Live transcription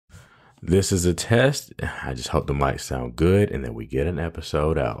This is a test. I just hope the mics sound good and then we get an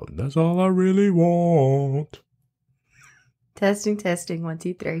episode out. That's all I really want. Testing, 1,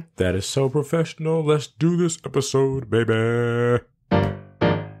 2, 3. That is so professional. Let's do this episode, baby.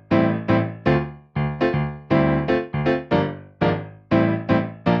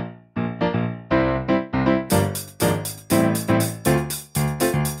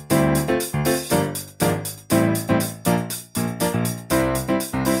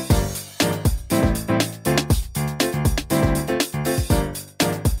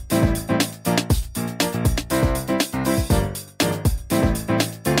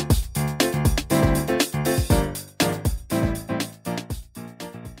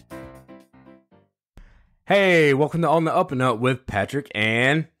 Hey, welcome to On the Up and Up with Patrick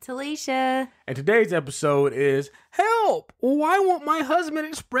and Talisha. And today's episode is Help! Why won't my husband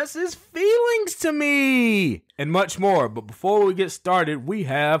express his feelings to me? And much more. But before we get started, we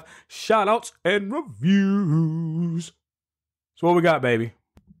have shout-outs and reviews. So what we got, baby?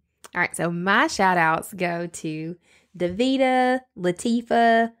 All right, so my shout-outs go to Davita,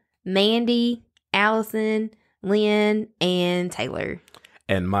 Latifa, Mandy, Allison, Lynn, and Taylor.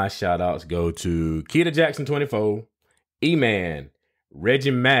 And my shout-outs go to Keita Jackson 24, E-Man, Reggie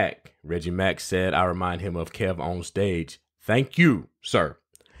Mack. Reggie Mack said, I remind him of Kev on stage. Thank you, sir.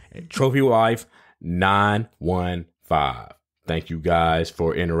 And Trophy Wife 915. Thank you guys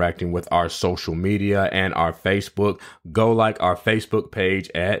for interacting with our social media and our Facebook. Go like our Facebook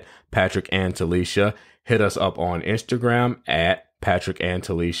page at Patrick and Talisha. Hit us up on Instagram at Patrick and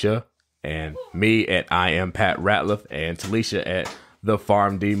Talisha. And me at I am Pat Ratliff and Talisha at The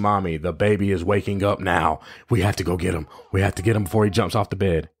Farm D Mommy. The baby is waking up now. We have to go get him. We have to get him before he jumps off the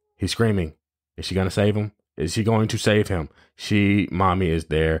bed. He's screaming. Is she going to save him? Is she going to save him? Mommy is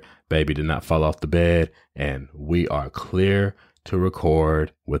there. Baby did not fall off the bed. And we are clear to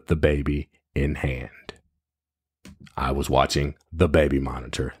record with the baby in hand. I was watching the baby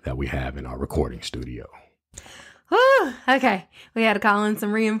monitor that we have in our recording studio. Whew, okay, we had to call in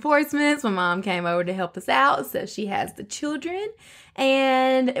some reinforcements when Mom came over to help us out. So she has the children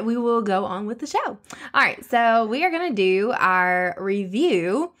and we will go on with the show. All right, so we are going to do our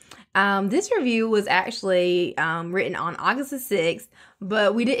review. This review was actually written on August the 6th,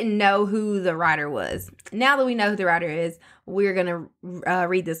 but we didn't know who the writer was. Now that we know who the writer is, we're going to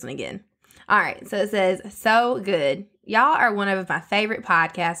read this one again. All right, so it says, so good. Y'all are one of my favorite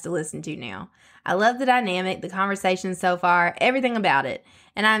podcasts to listen to now. I love the dynamic, the conversation so far, everything about it.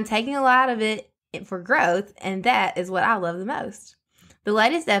 And I'm taking a lot of it for growth, and that is what I love the most. The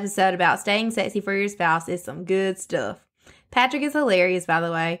latest episode about staying sexy for your spouse is some good stuff. Patrick is hilarious, by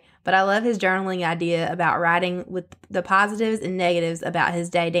the way, but I love his journaling idea about writing with the positives and negatives about his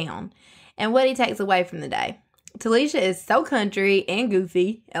day down and what he takes away from the day. Talisha is so country and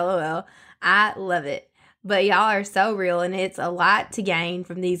goofy, LOL. I love it. But y'all are so real, and it's a lot to gain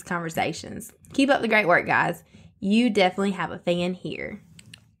from these conversations. Keep up the great work, guys. You definitely have a fan here.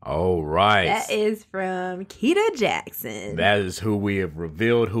 All right. That is from Keita Jackson. That is who we have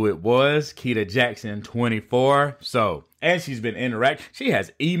revealed who it was. Keita Jackson 24. So, and she's been interacting. She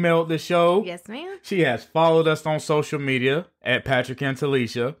has emailed the show. Yes, ma'am. She has followed us on social media at Patrick and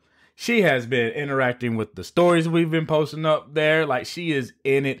Talisha. She has been interacting with the stories we've been posting up there. Like, she is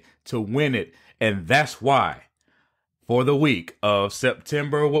in it to win it. And that's why, for the week of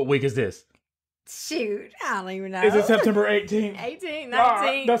September, what week is this? Shoot, I don't even know. Is it September 18th? 18,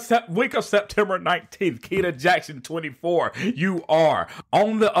 19. The week of September 19th, Keita Jackson 24. You are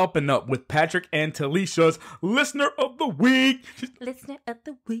on the up and up with Patrick and Talisha's Listener of the Week. Listener of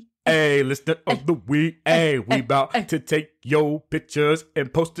the Week. Hey, Listener of the Week. Hey, we about to take your pictures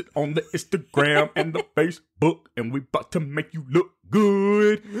and post it on the Instagram and the Facebook. And we about to make you look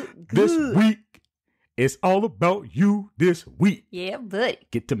good. This week. It's all about you this week. Yeah, buddy.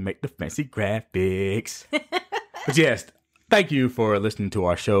 Get to make the fancy graphics. But yes, thank you for listening to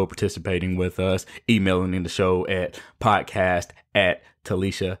our show, participating with us, emailing in the show at podcast at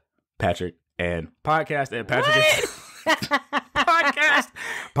Talisha, Patrick, and podcast at Patrick.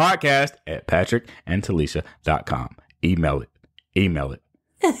 podcast at Patrick and Talisha.com. Email it.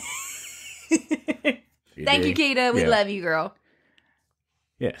 Thank you, Keita. We love you, girl.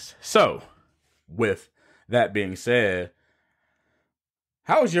 Yes. So, with that being said,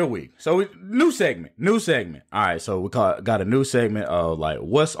 how was your week? So new segment. All right, so we got a new segment of like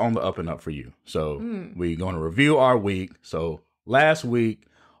what's on the up and up for you. So we're going to review our week. So last week,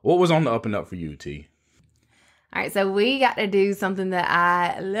 what was on the up and up for you, T? All right, so we got to do something that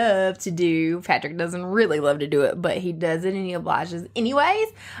I love to do. Patrick doesn't really love to do it, but he does it and he obliges anyways.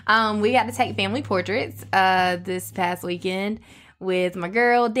 We got to take family portraits this past weekend. with my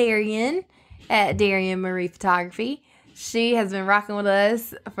girl Darian at Darian Marie Photography. She has been rocking with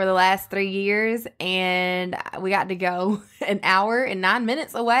us for the last 3 years, and we got to go an hour and 9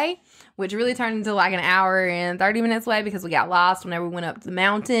 minutes away, which really turned into like an hour and 30 minutes away because we got lost whenever we went up to the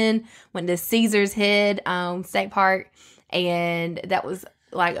mountain, went to Caesar's Head State Park, and that was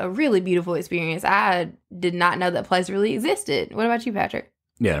like a really beautiful experience. I did not know that place really existed. What about you, Patrick?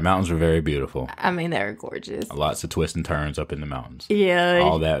 Yeah, the mountains were very beautiful. I mean, they were gorgeous. Lots of twists and turns up in the mountains. Yeah.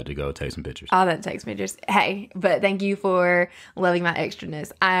 All that to go take some pictures. All that takes pictures. Hey, but thank you for loving my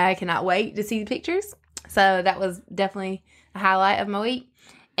extraness. I cannot wait to see the pictures. So that was definitely a highlight of my week.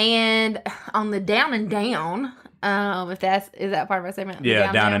 And on the down and down, is that part of our segment?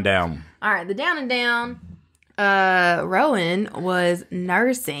 Yeah, down and down. All right, the down and down. Rowan was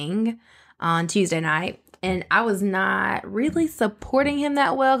nursing on Tuesday night. And I was not really supporting him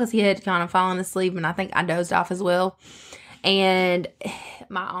that well because he had kind of fallen asleep, and I think I dozed off as well. And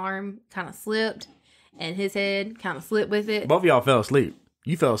my arm kind of slipped, and his head kind of slipped with it. Both of y'all fell asleep.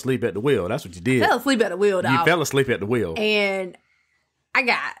 You fell asleep at the wheel. That's what you did. Fell asleep at the wheel, dog. You fell asleep at the wheel. And I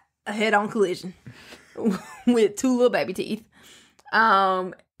got a head-on collision with 2 little baby teeth.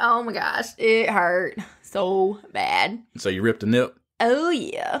 Oh my gosh, it hurt so bad. So you ripped a nip? Oh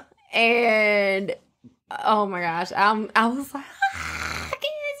yeah, and oh my gosh, I was like, get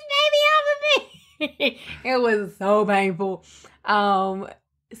this baby off of me. It was so painful.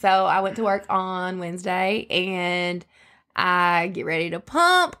 So I went to work on Wednesday, and I get ready to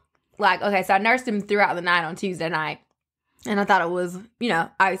pump. Like, okay, so I nursed him throughout the night on Tuesday night, and I thought it was,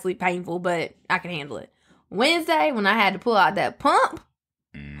 obviously painful, but I could handle it. Wednesday, when I had to pull out that pump,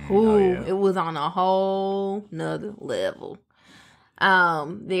 it was on a whole nother level.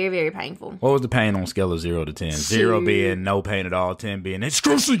 Very, very painful. What was the pain on a scale of 0 to 10? 0 being no pain at all, 10 being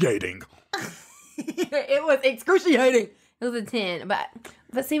excruciating. It was excruciating. It was a 10.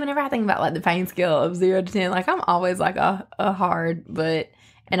 But see, whenever I think about like the pain scale of 0 to 10, like I'm always like a hard,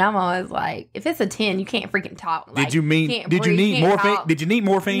 and I'm always like, if it's a 10, you can't freaking talk. Like, did you need morphine? Did you need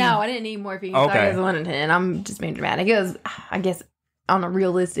morphine? No, I didn't need morphine. Okay. So it was 1 to 10. I'm just being dramatic. It was, I guess, on a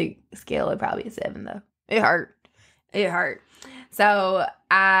realistic scale, it probably a 7 though. It hurt. So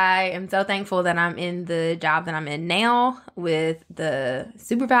I am so thankful that I'm in the job that I'm in now with the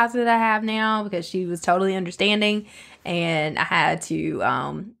supervisor that I have now, because she was totally understanding, and I had to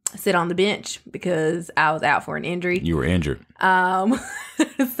sit on the bench because I was out for an injury. You were injured. So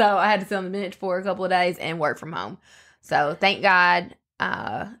I had to sit on the bench for a couple of days and work from home. So thank God,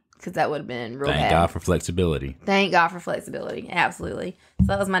 because that would have been real bad. Thank God for flexibility. Thank God for flexibility. Absolutely. So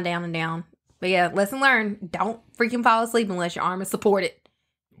that was my down and down. But yeah, lesson learned. Don't freaking fall asleep unless your arm is supported.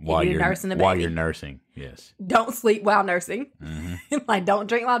 While you're nursing a baby. While you're nursing, yes. Don't sleep while nursing. Mm-hmm. Like, don't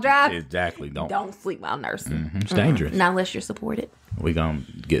drink while driving. Exactly. Don't sleep while nursing. Mm-hmm. It's dangerous. Not unless you're supported. We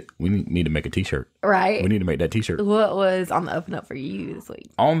need to make a t-shirt. Right. We need to make that t-shirt. What was on the up and up for you this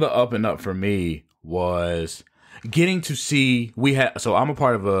week? On the up and up for me was getting to see, so I'm a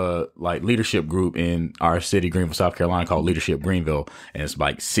part of a like leadership group in our city, Greenville, South Carolina, called Leadership Greenville. And it's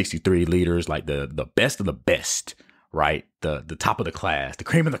like 63 leaders, like the best of the best, right? The top of the class, the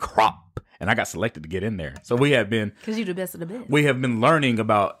cream of the crop. And I got selected to get in there. So we have been... Because you're the best of the best. We have been learning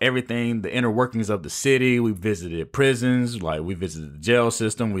about everything, the inner workings of the city. We visited prisons, like we visited the jail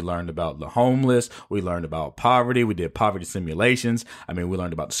system. We learned about the homeless. We learned about poverty. We did poverty simulations. I mean, we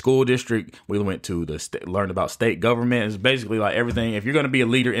learned about the school district. We went to learned about state government. It's basically like everything. If you're going to be a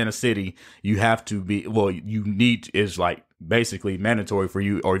leader in a city, you have to be... Well, is like... basically mandatory for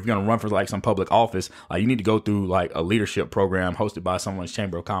you, or if you're going to run for like some public office, like you need to go through like a leadership program hosted by someone's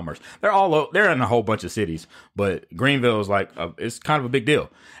Chamber of Commerce. They're in a whole bunch of cities, but Greenville is like it's kind of a big deal.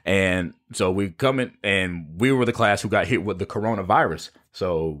 And so we come in, and we were the class who got hit with the coronavirus.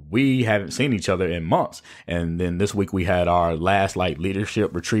 So we haven't seen each other in months. And then this week we had our last like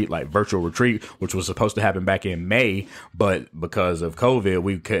leadership retreat, like virtual retreat, which was supposed to happen back in May. But because of COVID,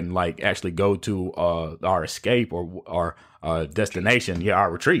 we couldn't like actually go to our escape or our destination,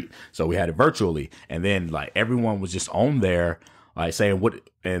 our retreat. So we had it virtually. And then like everyone was just on there, like saying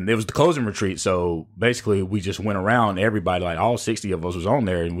and it was the closing retreat. So basically we just went around, everybody, like all 60 of us was on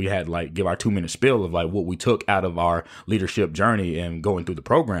there, and we had like give our 2-minute spiel of like what we took out of our leadership journey and going through the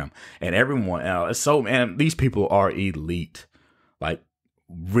program. And everyone, these people are elite. Like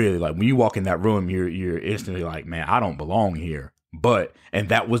really, like when you walk in that room, you're instantly like, man, I don't belong here. And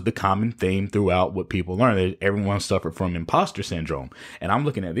that was the common theme throughout what people learned, that everyone suffered from imposter syndrome. And I'm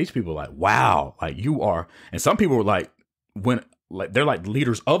looking at these people like, wow, like you are. And some people were like, they're like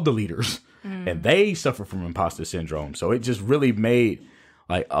leaders of the leaders, and they suffer from imposter syndrome. So it just really made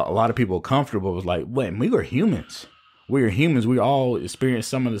like a lot of people comfortable. It was like, wait, we were humans. we're humans. We all experience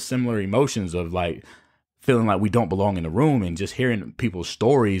some of the similar emotions of like feeling like we don't belong in the room, and just hearing people's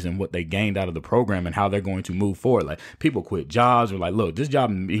stories and what they gained out of the program and how they're going to move forward. Like people quit jobs or like, look, this job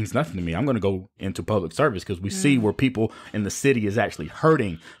means nothing to me. I'm going to go into public service, because we see where people in the city is actually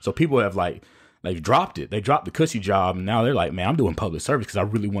hurting. So people have like, they've dropped it. They dropped the cushy job, and now they're like, man, I'm doing public service because I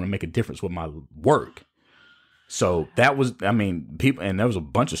really want to make a difference with my work. So that was, I mean, people, and there was a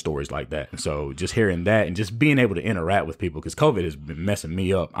bunch of stories like that. And so just hearing that and just being able to interact with people, because COVID has been messing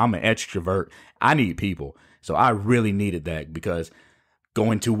me up. I'm an extrovert. I need people. So I really needed that, because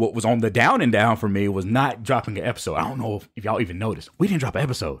going to what was on the down and down for me was not dropping an episode. I don't know if y'all even noticed. We didn't drop an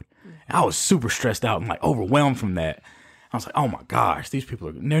episode. I was super stressed out and like overwhelmed from that. I was like, oh my gosh, these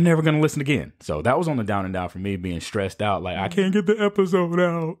people they're never going to listen again. So that was on the down and down for me, being stressed out. Like, I can't get the episode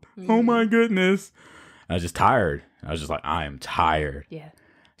out. Oh my goodness. I was just tired. I was just like, I am tired. Yeah.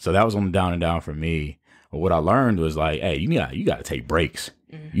 So that was on the down and down for me. But what I learned was like, hey, you got to take breaks.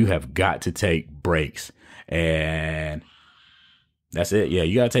 You have got to take breaks. And that's it. Yeah,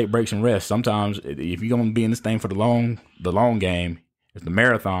 you got to take breaks and rest. Sometimes if you're going to be in this thing for the long game, it's the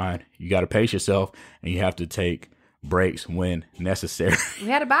marathon, you got to pace yourself, and you have to take breaks when necessary. We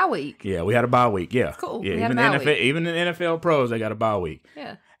had a bye week. Yeah, we had a bye week. Yeah. Cool. Yeah, We had even a bye NFL, week. even the NFL pros, they got a bye week.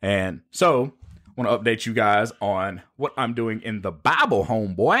 Yeah. And so I want to update you guys on what I'm doing in the Bible,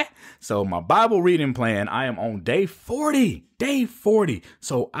 homeboy. So my Bible reading plan, I am on day 40. Day 40.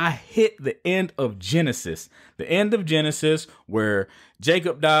 So I hit the end of Genesis. The end of Genesis where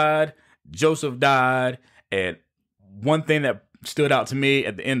Jacob died, Joseph died, and one thing that stood out to me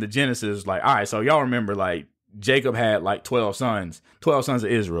at the end of Genesis, like, all right, so y'all remember, like, Jacob had like 12 sons of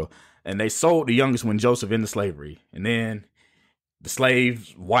Israel, and they sold the youngest one, Joseph, into slavery. And then the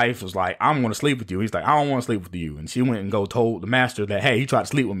slave's wife was like, I'm going to sleep with you. He's like, I don't want to sleep with you. And she went and told the master that, hey, he tried to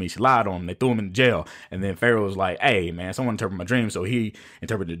sleep with me. She lied on him. They threw him in jail. And then Pharaoh was like, hey, man, someone interpreted my dreams. So he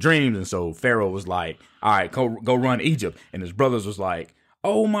interpreted the dreams. And so Pharaoh was like, all right, go run Egypt. And his brothers was like,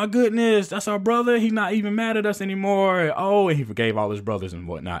 oh my goodness, that's our brother. He's not even mad at us anymore. Oh, and he forgave all his brothers and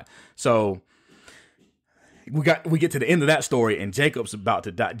whatnot. So we get to the end of that story, and Jacob's about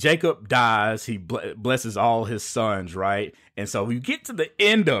to die. Jacob dies. He blesses all his sons, right? And so we get to the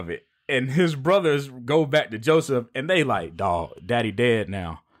end of it, and his brothers go back to Joseph, and they like, dog, daddy dead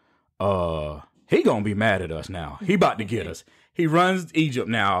now. He gonna be mad at us now. He about to get us. He runs Egypt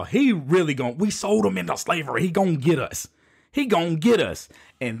now. He really we sold him into slavery. He gonna get us. He gonna get us.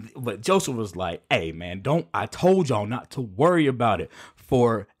 But Joseph was like, hey man, I told y'all not to worry about it.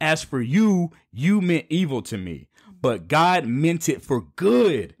 For as for you, you meant evil to me, but God meant it for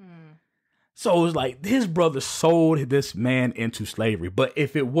good. So it was like his brother sold this man into slavery. But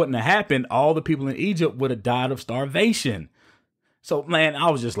if it wouldn't have happened, all the people in Egypt would have died of starvation. So, man,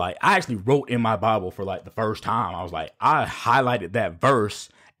 I was just like, I actually wrote in my Bible for like the first time. I was like, I highlighted that verse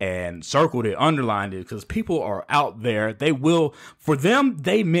and circled it, underlined it, because people are out there. For them,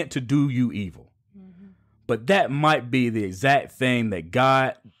 they meant to do you evil. But that might be the exact thing that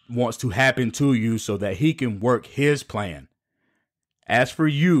God wants to happen to you so that he can work his plan. As for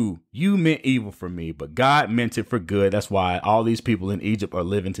you, you meant evil for me, but God meant it for good. That's why all these people in Egypt are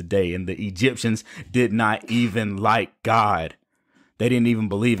living today. And the Egyptians did not even like God. They didn't even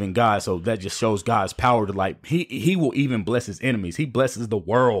believe in God. So that just shows God's power to like, he will even bless his enemies. He blesses the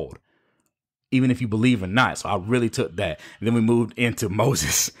world, even if you believe or not. So I really took that. And then we moved into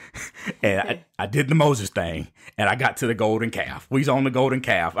Moses and I did the Moses thing, and I got to the golden calf. We was on the golden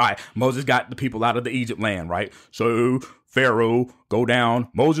calf. All right. Moses got the people out of the Egypt land, right? So Pharaoh, go down.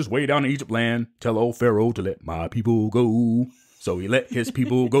 Moses way down in Egypt land. Tell old Pharaoh to let my people go. So he let his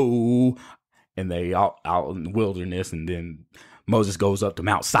people go, and they out in the wilderness. And then Moses goes up to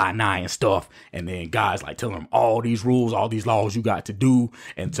Mount Sinai and stuff. And then God's like telling him all these rules, all these laws you got to do.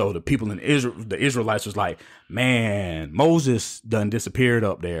 And so the people in Israel, the Israelites was like, man, Moses done disappeared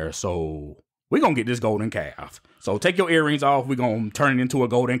up there. So we're going to get this golden calf. So take your earrings off. We're going to turn it into a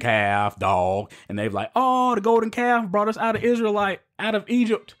golden calf, dog. And they're like, oh, the golden calf brought us out of out of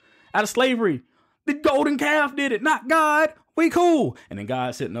Egypt, out of slavery. The golden calf did it, not God. We cool. And then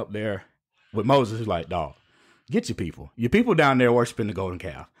God's sitting up there with Moses. He's like, dog, get your people. Your people down there worshiping the golden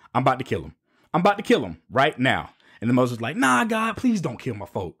calf. I'm about to kill them. I'm about to kill them right now. And then Moses was like, nah, God, please don't kill my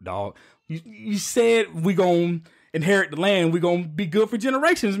folk, dog. You said we going to inherit the land. We going to be good for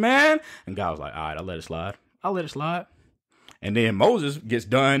generations, man. And God was like, all right, I'll let it slide. And then Moses gets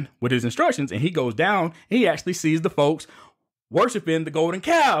done with his instructions, and he goes down, and he actually sees the folks worshiping the golden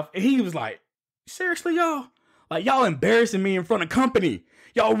calf. And he was like, seriously, y'all? Like, y'all embarrassing me in front of company.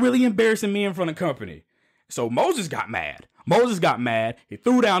 Y'all really embarrassing me in front of company. So Moses got mad. He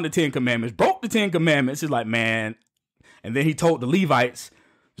threw down the 10 Commandments, broke the 10 Commandments. He's like, man, And then he told the Levites,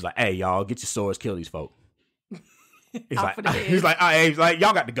 he's like, hey, y'all, get your swords, kill these folk. He's like,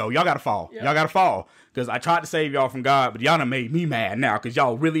 y'all got to go. Y'all got to fall. Yep. Y'all got to fall. Because I tried to save y'all from God, but y'all done made me mad now because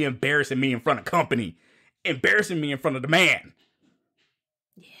y'all really embarrassing me in front of company. Embarrassing me in front of the man.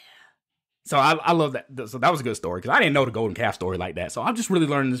 Yeah. So I love that. So that was a good story because I didn't know the golden calf story like that. So I'm just really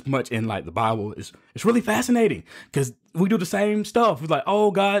learning this much in like the Bible. It's really fascinating because we do the same stuff. It's like,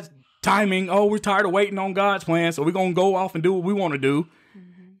 oh, God's timing. Oh, we're tired of waiting on God's plan. So we're going to go off and do what we want to do.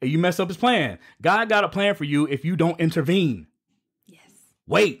 And you mess up his plan. God got a plan for you if you don't intervene. Yes.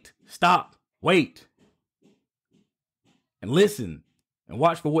 Wait. Stop. Wait. And listen. And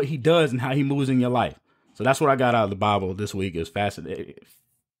watch for what he does and how he moves in your life. So that's what I got out of the Bible this week. It's fascinating.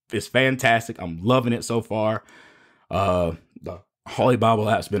 It's fantastic. I'm loving it so far. The Holy Bible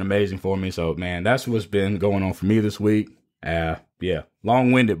app's been amazing for me. So, man, that's what's been going on for me this week. Yeah,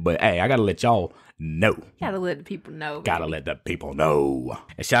 long-winded, but hey, I gotta let y'all know. Gotta let the people know. Gotta let the people know.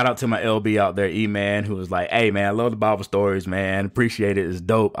 And shout out to my LB out there, E-Man, who was like, hey, man, I love the Bible stories, man. Appreciate it. It's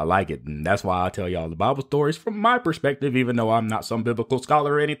dope. I like it. And that's why I tell y'all the Bible stories from my perspective, even though I'm not some biblical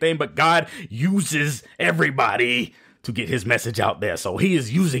scholar or anything, but God uses everybody to get his message out there. So he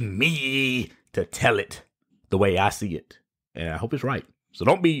is using me to tell it the way I see it. And I hope it's right. So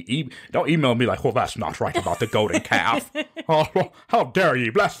don't email me like, oh, that's not right about the golden calf. Oh, how dare ye,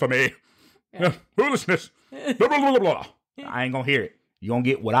 blasphemy. Yeah. Foolishness. Blah, blah, blah, blah. I ain't gonna hear it. You gonna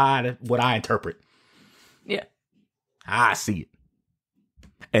get what I interpret. Yeah. I see it.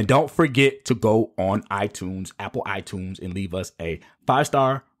 And don't forget to go on iTunes, Apple iTunes, and leave us a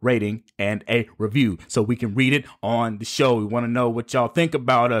 5-star rating and a review so we can read it on the show. We want to know what y'all think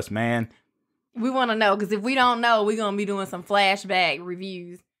about us, man. We want to know, because if we don't know, we're going to be doing some flashback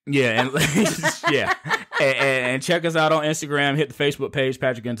reviews. Yeah, and yeah. And check us out on Instagram, hit the Facebook page,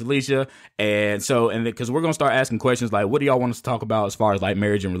 Patrick and Talisha. And because we're going to start asking questions like, what do y'all want us to talk about as far as like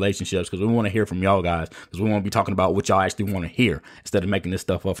marriage and relationships? Because we want to hear from y'all guys, because we want to be talking about what y'all actually want to hear instead of making this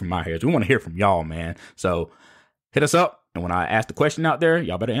stuff up from our heads. We want to hear from y'all, man. So hit us up. And when I ask the question out there,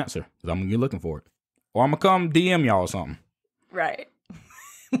 y'all better answer, because I'm going to be looking for it. Or I'm going to come DM y'all or something. Right.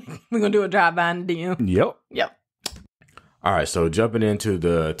 We're going to do a drive-by in the DM. Yep. All right, so jumping into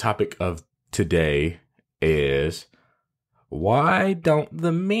the topic of today is, why don't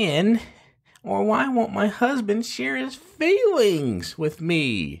the men, or why won't my husband share his feelings with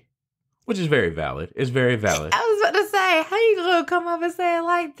me? Which is very valid. It's very valid. I was about to say, how you going to come up and say it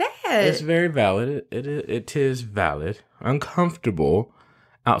like that? It's very valid. It is valid. Uncomfortable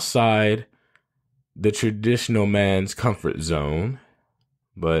outside the traditional man's comfort zone.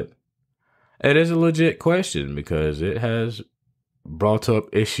 But it is a legit question because it has brought up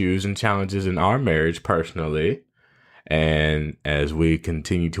issues and challenges in our marriage personally. And as we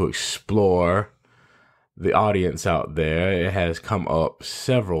continue to explore the audience out there, it has come up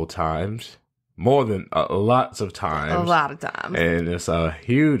several times, more than lots of times. A lot of times. And it's a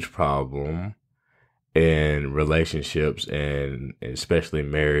huge problem in relationships and especially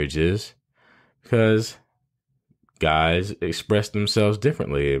marriages, because guys express themselves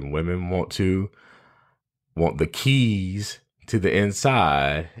differently, and women want the keys to the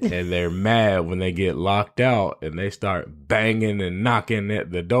inside, and they're mad when they get locked out and they start banging and knocking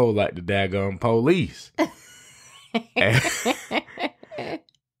at the door like the daggone police.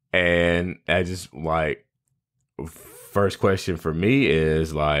 And I just like, first question for me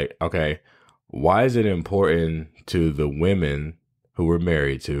is like, okay, why is it important to the women who we're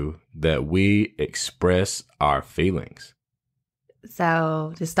married to that we express our feelings?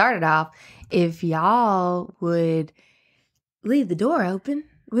 So to start it off, if y'all would leave the door open,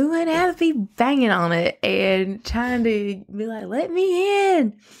 we wouldn't have to be banging on it and trying to be like, let me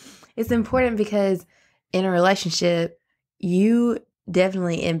in. It's important because in a relationship, you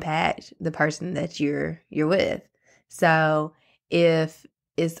definitely impact the person that you're with. So if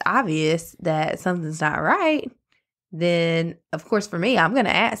it's obvious that something's not right, then of course for me, I'm going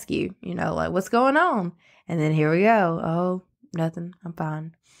to ask you, like, what's going on? And then here we go. Oh, nothing. I'm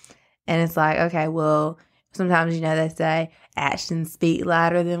fine. And it's like, okay, well, sometimes, they say actions speak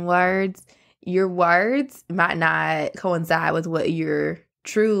louder than words. Your words might not coincide with what you're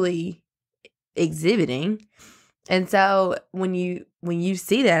truly exhibiting. And so when you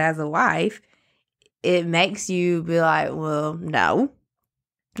see that as a wife, it makes you be like, well, no,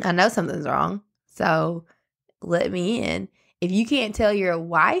 I know something's wrong. So let me in. If you can't tell your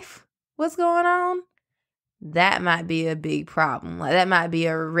wife what's going on, that might be a big problem. Like that might be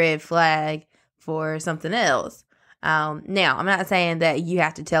a red flag for something else. Now, I'm not saying that you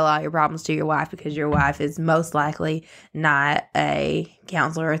have to tell all your problems to your wife, because your wife is most likely not a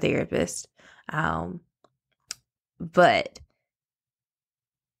counselor or therapist. But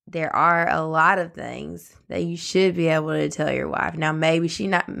there are a lot of things that you should be able to tell your wife. Now, maybe she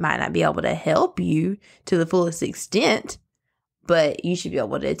might not be able to help you to the fullest extent, but you should be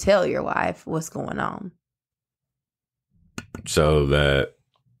able to tell your wife what's going on. So that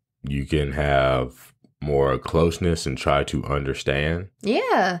you can have more closeness and try to understand.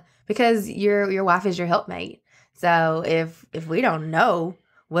 Yeah, because your wife is your helpmate. So if we don't know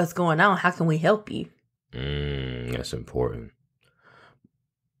what's going on, how can we help you? That's important.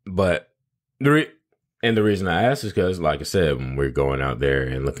 But the reason I ask is because, like I said, when we're going out there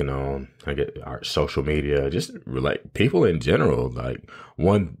and looking on, our social media, just like people in general, like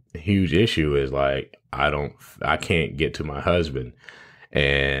one huge issue is like I can't get to my husband,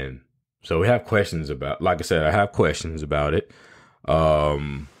 and so we have questions about. Like I said, I have questions about it.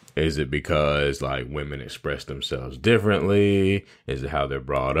 Is it because like women express themselves differently? Is it how they're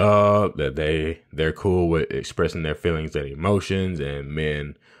brought up that they're cool with expressing their feelings and emotions, and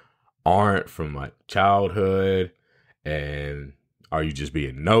men aren't from like childhood? And are you just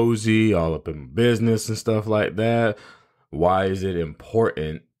being nosy all up in business and stuff like that? Why is it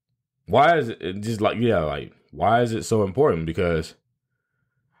important? Why is it just like, why is it so important? Because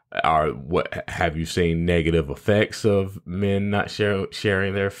what have you seen negative effects of men not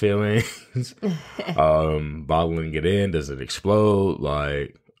sharing their feelings? Bottling it in, does it explode?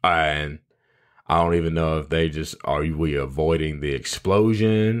 And I don't even know if are we avoiding the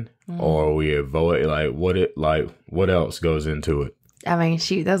explosion, or are we avoid what else goes into it? I mean,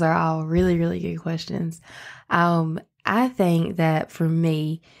 shoot, those are all really, really good questions. I think that for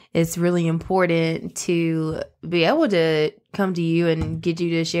me, it's really important to be able to come to you and get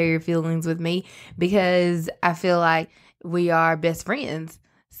you to share your feelings with me, because I feel like we are best friends.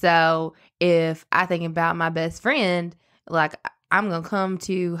 So if I think about my best friend, like I'm going to come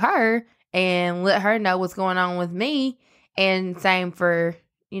to her and let her know what's going on with me, and same for,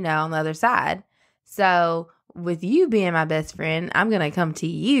 on the other side. So with you being my best friend, I'm going to come to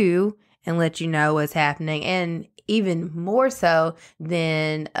you and let you know what's happening. And even more so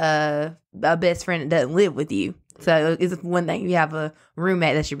than a best friend that doesn't live with you. So it's one thing you have a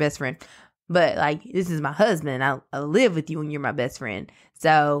roommate that's your best friend, but like, this is my husband. I live with you and you're my best friend.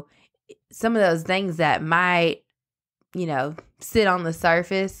 So some of those things that might, sit on the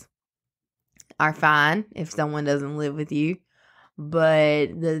surface are fine if someone doesn't live with you.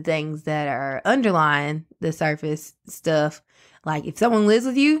 But the things that are underlying the surface stuff, like if someone lives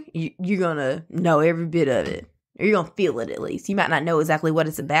with you, you're going to know every bit of it. Or you're going to feel it at least. You might not know exactly what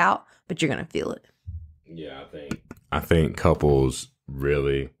it's about, but you're going to feel it. Yeah, I think couples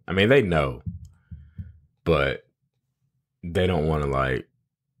really, they know, but they don't want to like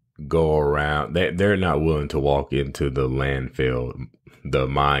go around. They're not willing to walk into the minefield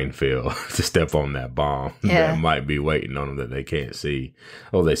to step on that bomb that might be waiting on them that they can't see.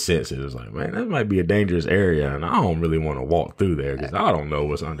 Oh, they sense it. It's like, man, that might be a dangerous area, and I don't really want to walk through there because I don't know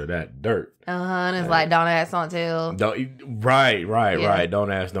what's under that dirt. And it's like, don't ask, don't tell. Right.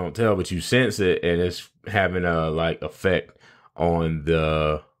 Don't ask, don't tell. But you sense it, and it's having a like effect on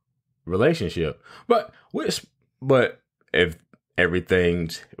the relationship. But if what if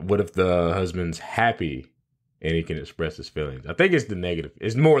the husband's happy and he can express his feelings? I think it's the negative.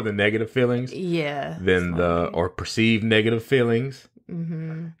 It's more the negative feelings, than or perceived negative feelings,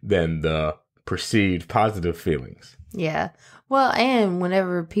 than the perceived positive feelings. Yeah. Well, and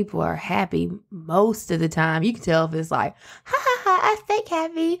whenever people are happy, most of the time, you can tell if it's like, ha ha ha, I fake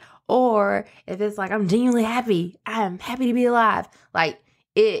happy, or if it's like, I'm genuinely happy. I'm happy to be alive. Like,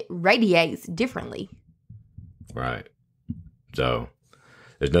 it radiates differently. Right. So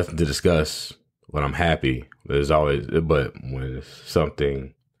there's nothing to discuss when I'm happy. There's always, but when it's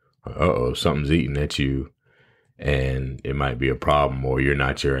something's eating at you, and it might be a problem, or you're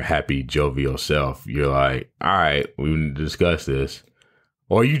not your happy, jovial self, you're like, all right, we need to discuss this.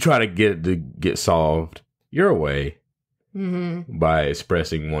 Or you try to get solved your way by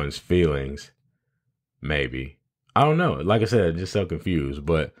expressing one's feelings. Maybe. I don't know. Like I said, just so confused.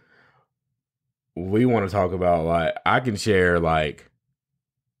 But we want to talk about, like, I can share, like,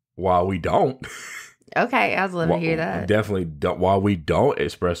 why we don't. Okay, I was love to hear that. Definitely don't, why we don't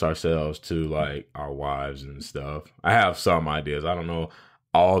express ourselves to like our wives and stuff. I have some ideas. I don't know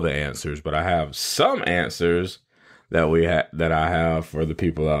all the answers, but I have some answers that I have for the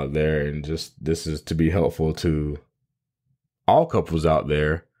people out there, and just this is to be helpful to all couples out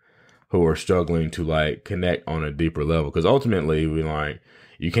there who are struggling to like connect on a deeper level, because ultimately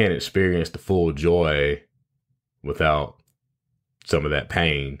you can't experience the full joy without some of that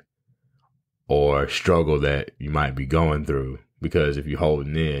pain or struggle that you might be going through. Because if you're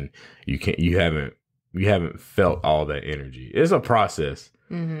holding in, you haven't You haven't felt all that energy. It's a process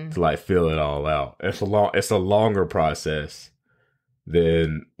to like feel it all out. It's a longer process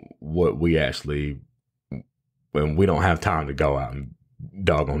than what we actually, when we don't have time to go out and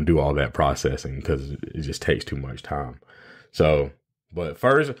doggone do all that processing because it just takes too much time. So,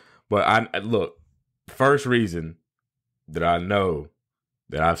 first reason that I know,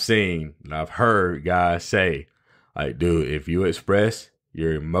 that I've seen, that I've heard guys say, like, dude, if you express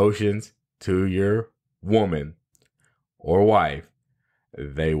your emotions to your woman or wife,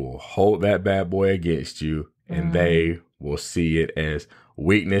 they will hold that bad boy against you, and they will see it as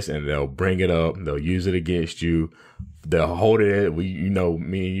weakness, and they'll bring it up. They'll use it against you. They'll hold it. Me and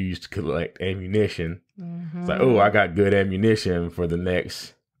you used to collect ammunition. It's like, oh, I got good ammunition for the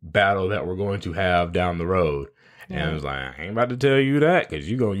next battle that we're going to have down the road. And I was like, I ain't about to tell you that because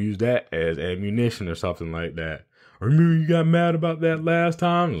you're going to use that as ammunition or something like that. Remember you got mad about that last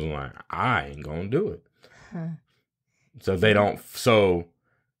time? I was like, I ain't going to do it. So they don't. So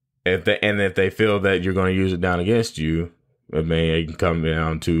if they feel that you're going to use it down against you, I mean, it can come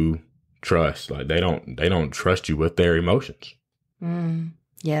down to trust. Like they don't trust you with their emotions.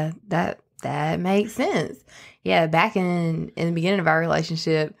 Yeah, that makes sense. Yeah, back in the beginning of our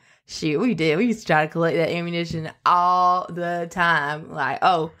relationship, we used to try to collect that ammunition all the time. Like,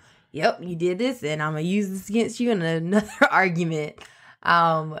 oh, yep, you did this, and I'm gonna use this against you in another argument.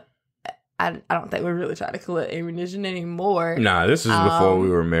 I don't think we're really trying to collect ammunition anymore. Nah, this is before we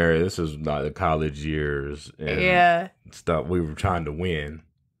were married. This is like the college years and stuff. We were trying to win.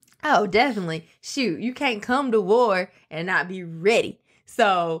 Oh, definitely. Shoot, you can't come to war and not be ready.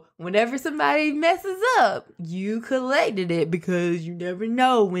 So whenever somebody messes up, you collected it because you never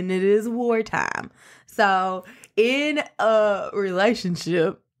know when it is wartime. So in a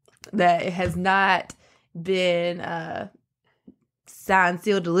relationship that has not been signed,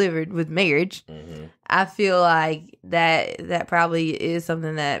 sealed, delivered with marriage, I feel like that probably is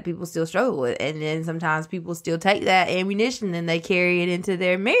something that people still struggle with. And then sometimes people still take that ammunition and they carry it into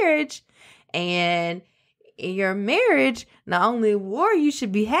their marriage. And in your marriage, the only war you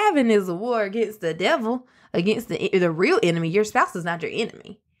should be having is a war against the devil, against the real enemy. Your spouse is not your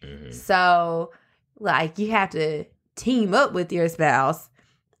enemy. So, like, you have to team up with your spouse,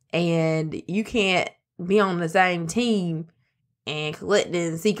 and you can't be on the same team and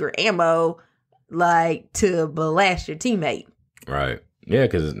collecting secret ammo, like, to blast your teammate. Right. Yeah,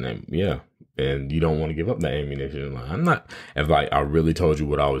 because, and you don't want to give up that ammunition. Like, I'm not, if like I really told you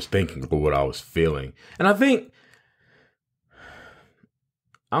what I was thinking or what I was feeling. And I think,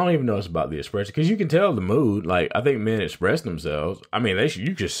 I don't even know it's about the expression, because you can tell the mood. Like, I think men express themselves. I mean,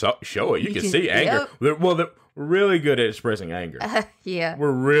 you just show it. You can see anger. They're really good at expressing anger. Yeah.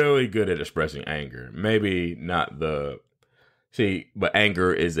 We're really good at expressing anger. Maybe not but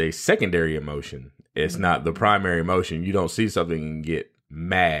anger is a secondary emotion. It's not the primary emotion. You don't see something and get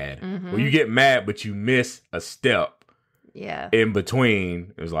mad. Well, you get mad, but you miss a step. Yeah. In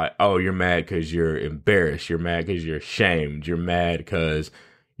between, it was like, oh, you're mad because you're embarrassed. You're mad because you're ashamed. You're mad because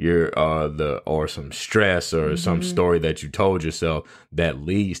you're or some stress or some story that you told yourself that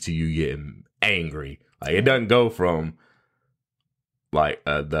leads to you getting angry. Like, it doesn't go from like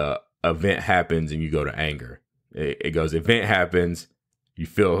the event happens and you go to anger. It goes, event happens, you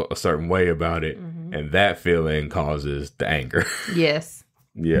feel a certain way about it, and that feeling causes the anger. Yes.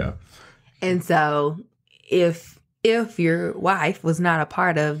 Yeah. And so if your wife was not a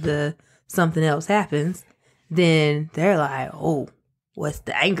part of the something else happens, then they're like, oh, what's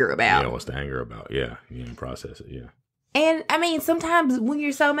the anger about? Yeah, what's the anger about? Yeah, you can process it, yeah. And, I mean, sometimes when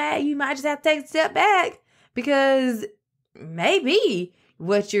you're so mad, you might just have to take a step back, because maybe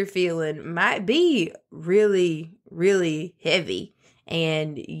what you're feeling might be really, really heavy,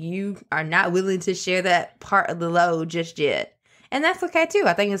 and you are not willing to share that part of the load just yet. And that's okay, too.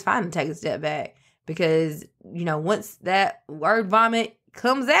 I think it's fine to take a step back, because, once that word vomit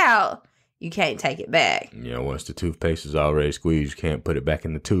comes out, you can't take it back. Yeah, once the toothpaste is already squeezed, you can't put it back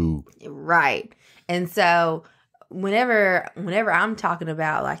in the tube. Right. And so whenever I'm talking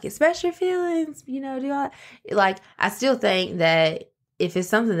about, like, express your feelings, do all that, like, I still think that if it's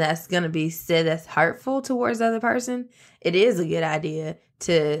something that's going to be said that's hurtful towards the other person, it is a good idea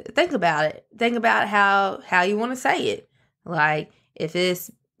to think about it. Think about how you want to say it. Like, if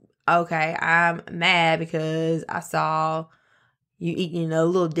it's, okay, I'm mad because I saw you eating a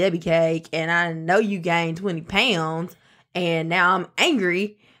little Debbie cake and I know you gained 20 pounds and now I'm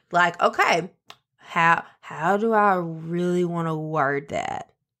angry. Like, okay, how do I really want to word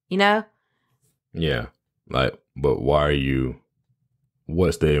that? Yeah. Like, but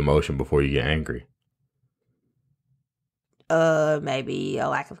what's the emotion before you get angry? maybe a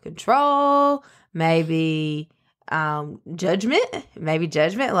lack of control, maybe judgment.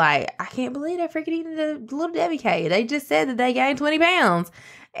 Like, I can't believe they're freaking eating the Little Debbie cake. They just said that they gained 20 pounds.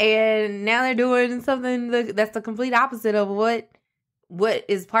 And now they're doing something that's the complete opposite of what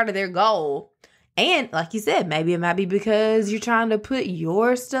is part of their goal. And like you said, maybe it might be because you're trying to put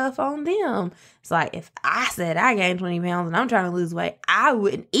your stuff on them. It's like, if I said I gained 20 pounds and I'm trying to lose weight, I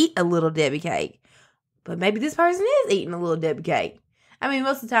wouldn't eat a Little Debbie cake. But maybe this person is eating a Little Debbie cake. I mean,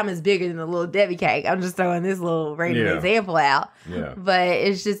 most of the time it's bigger than a Little Debbie cake. I'm just throwing this little random example out. Yeah. But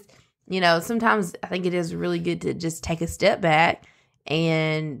it's just, sometimes I think it is really good to just take a step back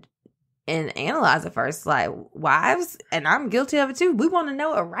and analyze it first. Like, wives, and I'm guilty of it too, we want to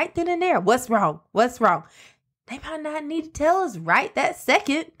know it right then and there. What's wrong? They might not need to tell us right that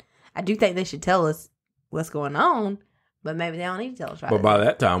second. I do think they should tell us what's going on, but maybe they don't need to tell us right. But by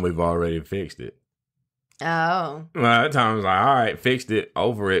that time, we've already fixed it. Oh. By that time, I was like, all right, fixed it,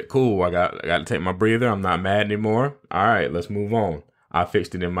 over it, cool. I got to take my breather. I'm not mad anymore. All right, let's move on. I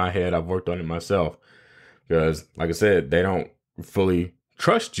fixed it in my head. I've worked on it myself. Because, like I said, they don't fully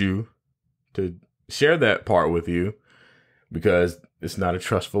trust you to share that part with you because it's not a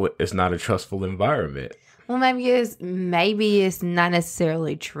trustful environment. Well, maybe it's not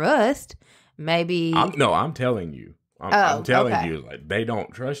necessarily trust. Maybe I'm telling you. I'm telling you, like, they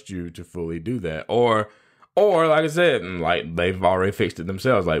don't trust you to fully do that. Or like I said, like, they've already fixed it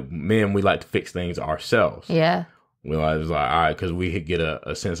themselves. Like, men, we like to fix things ourselves. Yeah. We like, all right, because we could get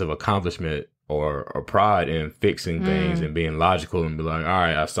a sense of accomplishment or pride in fixing things and being logical and be like, all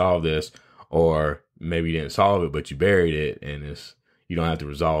right, I solved this. Or maybe you didn't solve it, but you buried it, and you don't have to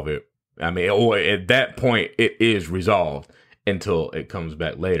resolve it. I mean, or at that point, it is resolved until it comes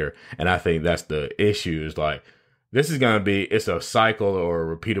back later. And I think that's the issue, is like, this is going to be, it's a cycle or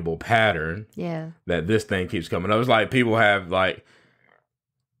a repeatable pattern. Yeah. That this thing keeps coming up. It's like people have like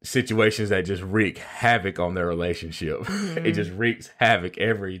situations that just wreak havoc on their relationship. Mm-hmm. It just wreaks havoc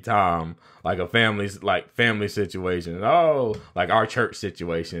every time. Like family situation. Oh, like our church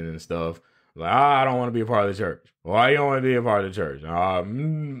situation and stuff. Like, I don't want to be a part of the church. Why you don't want to be a part of the church?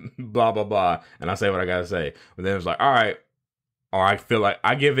 Blah, blah, blah. And I say what I got to say. But then it's like, all right. Or I feel like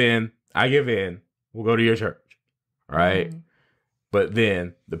I give in. We'll go to your church. All right. Mm-hmm. But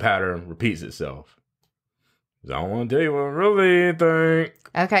then the pattern repeats itself. I don't want to tell you what I really think.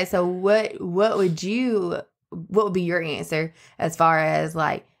 Okay. So what would be your answer as far as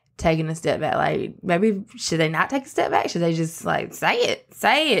like taking a step back? Like, maybe should they not take a step back? Should they just like say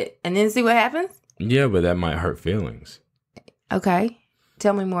it and then see what happens? Yeah, but that might hurt feelings. Okay.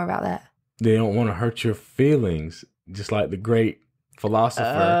 Tell me more about that. They don't want to hurt your feelings, just like the great philosopher.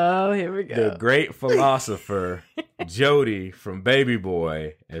 Oh, here we go. The great philosopher Jody from Baby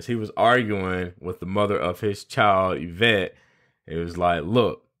Boy, as he was arguing with the mother of his child, Yvette, it was like,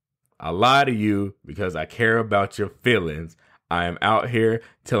 look, I lie to you because I care about your feelings. I am out here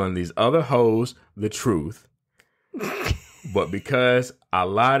telling these other hoes the truth. But because I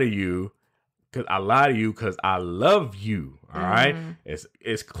lie to you, because I love you, all right?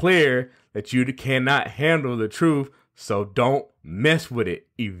 It's clear that you cannot handle the truth, so don't mess with it,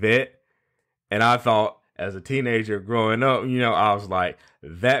 Yvette. And I thought, as a teenager growing up, I was like,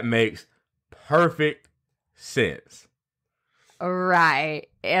 that makes perfect sense. Right.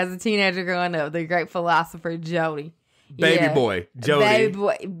 As a teenager growing up, the great philosopher Jody. Baby boy, Jody.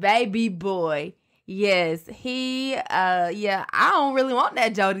 Baby boy. Yes. He, I don't really want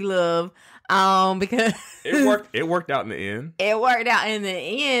that Jody love. Because it worked out in the end. It worked out in the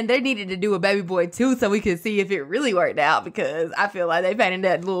end. They needed to do a Baby Boy 2 so we could see if it really worked out, because I feel like they painted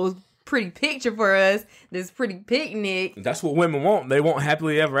that little pretty picture for us, this pretty picnic. They want. They want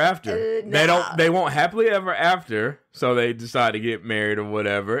happily ever after. No. They want happily ever after, so they decide to get married or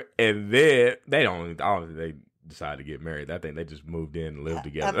whatever, and then I don't think they decide to get married. I think they just moved in and lived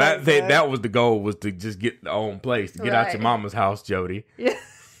together. That was the goal, was to just get their own place, to get out your mama's house, Jody. Yeah.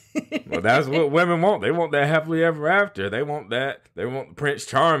 Well, that's what women want. They want that happily ever after. They want that. They want Prince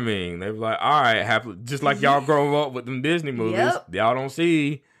Charming. They were like, all right, happily, just like y'all grow up with them Disney movies. Yep. Y'all don't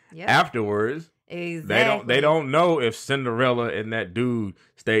see afterwards. Exactly. They don't know if Cinderella and that dude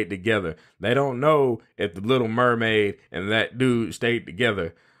stayed together. They don't know if the Little Mermaid and that dude stayed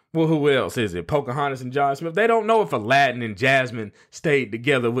together. Well, who else is it? Pocahontas and John Smith. They don't know if Aladdin and Jasmine stayed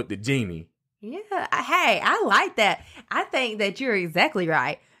together with the genie. Yeah. Hey, I like that. I think that you're exactly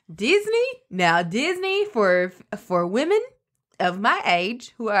right. Disney for women of my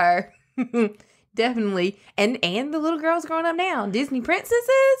age who are definitely, and the little girls growing up now, Disney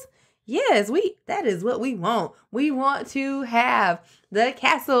princesses, Yes, that is what we want. We want to have the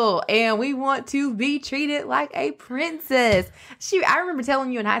castle and we want to be treated like a princess. I remember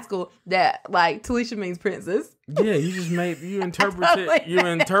telling you in high school that like Talisha means princess. Yeah, you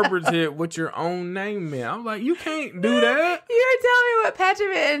interpreted what your own name meant. I'm like, you can't do that. You were telling me what Patrick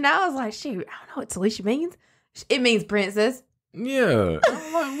meant, and I was like, shoot, I don't know what Talisha means. It means princess. Yeah.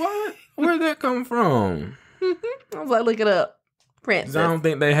 I'm like, what? Where'd that come from? I was like, look it up. Princess. I don't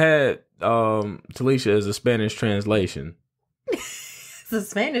think they had Talisha as a Spanish translation. It's a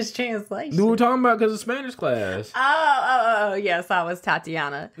Spanish translation. We were talking about because of Spanish class. Oh, yes, I was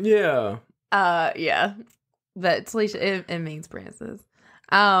Tatiana. Yeah. Yeah. But Talisha, it means princess.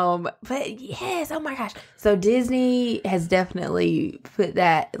 But yes, oh my gosh. So Disney has definitely put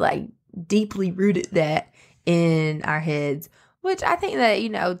that, like, deeply rooted that in our heads, which I think that,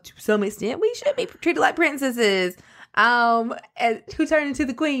 to some extent, we should be treated like princesses. Who turned into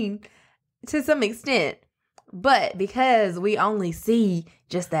the queen to some extent. But because we only see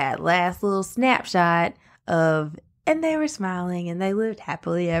just that last little snapshot of, and they were smiling and they lived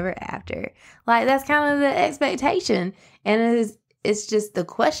happily ever after. Like, that's kind of the expectation. And it's just, the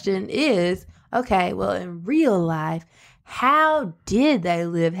question is, okay, well, in real life, how did they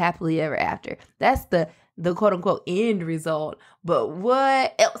live happily ever after? That's the quote unquote end result. But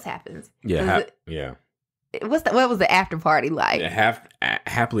what else happens? Yeah. Yeah. What was the after party like?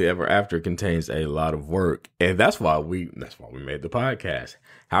 Happily ever after contains a lot of work, and that's why we made the podcast.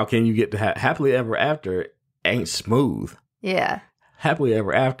 How can you get to happily ever after? Ain't smooth. Yeah. Happily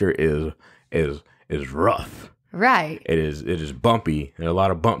ever after is rough. Right. It is bumpy. There are a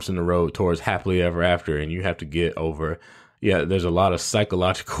lot of bumps in the road towards happily ever after, and you have to get over. Yeah, there's a lot of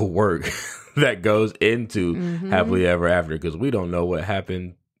psychological work that goes into happily ever after, because we don't know what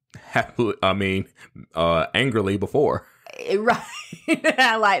happened angrily before. Right.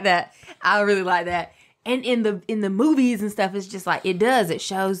 I like that. I really like that. And in the movies and stuff, it's just like, it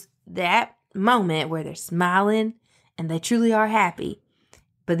shows that moment where they're smiling and they truly are happy.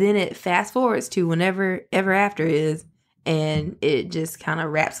 But then it fast forwards to whenever ever after is, and it just kind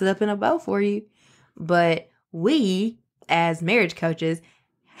of wraps it up in a bow for you. But we, as marriage coaches,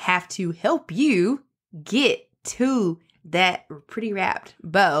 have to help you get to that pretty wrapped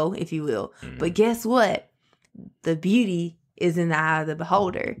bow, if you will. But guess what? The beauty is in the eye of the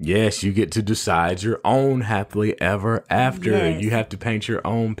beholder. Yes, you get to decide your own happily ever after. Yes. You have to paint your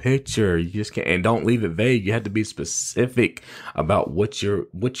own picture. You just can't, and don't leave it vague. You have to be specific about what you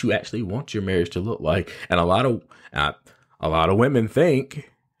actually want your marriage to look like. And a lot of women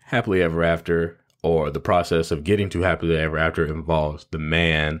think happily ever after, or the process of getting to happily ever after, involves the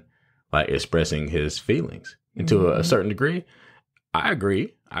man like expressing his feelings. And to a certain degree, I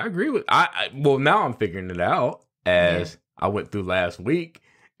agree. Well, now I'm figuring it out as I went through last week.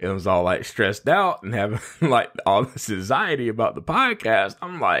 It was all like stressed out and having like all this anxiety about the podcast.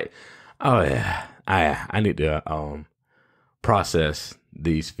 I'm like, oh yeah, I need to process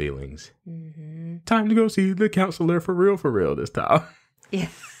these feelings. Time to go see the counselor for real this time. Yeah.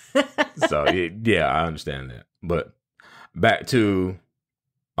 So yeah, I understand that. But back to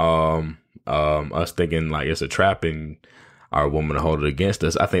us thinking like it's a trap in our woman to hold it against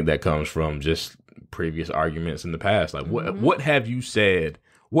us. I think that comes from just previous arguments in the past. Like what have you said?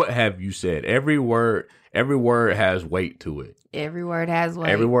 What have you said? Every word has weight to it. Every word has weight.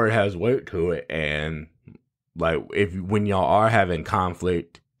 Every word has weight to it. And like when y'all are having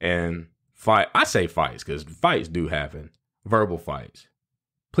conflict and fight, I say fights because fights do happen. Verbal fights.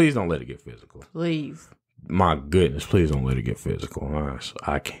 Please don't let it get physical. Please. My goodness, please don't let it get physical.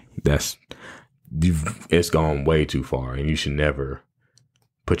 I can't. It's gone way too far, and you should never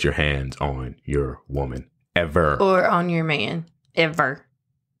put your hands on your woman ever, or on your man ever.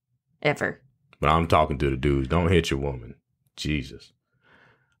 But I'm talking to the dudes. Don't hit your woman, Jesus.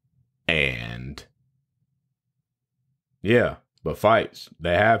 And yeah, but fights,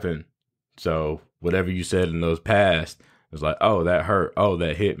 they happen. So whatever you said in those past, it's like, oh, that hurt. Oh,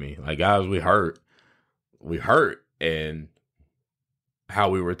 that hit me. Like, guys, we hurt. And how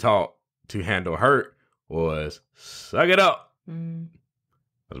we were taught to handle hurt was suck it up. I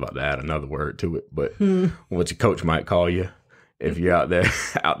was about to add another word to it, but what your coach might call you if you're out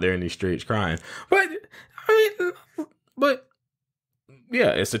there in these streets crying. But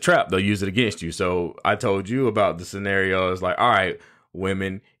yeah, it's a trap. They'll use it against you. So I told you about the scenario. It's like, all right,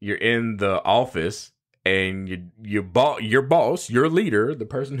 women, you're in the office and your boss, your leader, the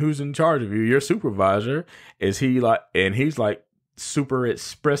person who's in charge of you, your supervisor, he's like super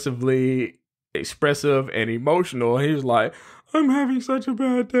expressive and emotional. He's like, I'm having such a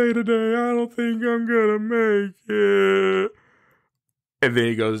bad day today. I don't think I'm gonna make it. And then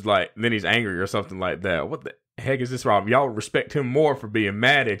he goes like, then he's angry or something like that. What the heck is this problem? Y'all respect him more for being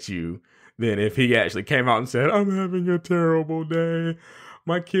mad at you than if he actually came out and said, I'm having a terrible day.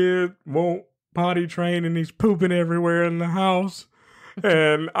 My kid won't potty train and he's pooping everywhere in the house.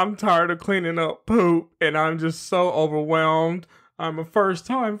 And I'm tired of cleaning up poop and I'm just so overwhelmed. I'm a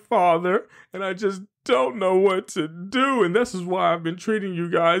first-time father and I just don't know what to do. And this is why I've been treating you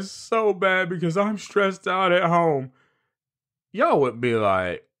guys so bad because I'm stressed out at home. Y'all would be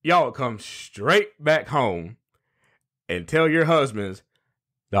like, y'all would come straight back home and tell your husbands,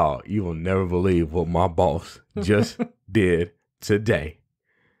 dog, you will never believe what my boss just did today.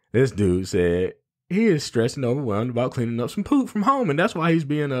 This dude said he is stressed and overwhelmed about cleaning up some poop from home, and that's why he's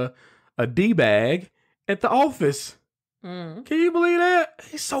being a D-bag at the office. Can you believe that?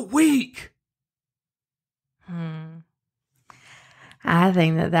 He's so weak. I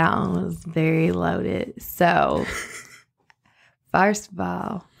think that one was very loaded. So, first of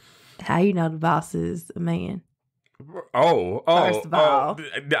all, how you know the boss is a man? First of all.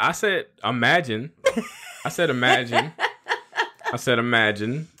 I said imagine. I said imagine.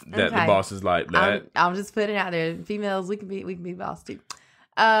 That the boss is like that. I'm just putting it out there. Females, we can be boss too.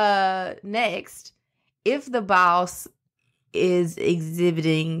 Next, if the boss is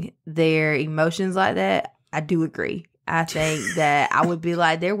exhibiting their emotions like that, I do agree. I think that I would be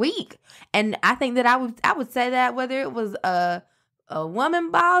like, they're weak. And I think that I would say that whether it was a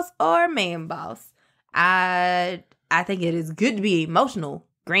woman boss or a man boss. I think it is good to be emotional.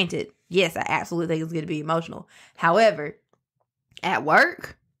 Granted, yes, I absolutely think it's good to be emotional. However, at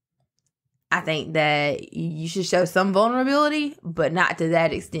work, I think that you should show some vulnerability, but not to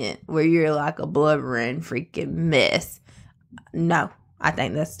that extent where you're like a blubbering freaking mess. No, I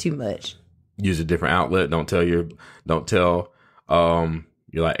think that's too much. Use a different outlet. Don't tell you're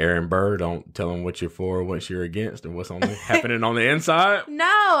like Aaron Burr. Don't tell them what you're for, what you're against, and what's happening on the inside. No,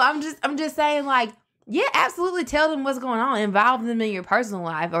 I'm just saying, like, yeah, absolutely tell them what's going on. Involve them in your personal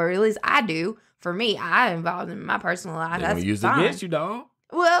life, or at least I do. For me, I involve them in my personal life. They're That's gonna use fine. it against you, dog.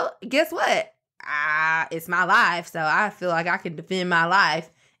 Well, guess what? It's my life, so I feel like I can defend my life.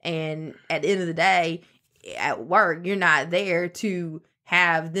 And at the end of the day, at work, you're not there to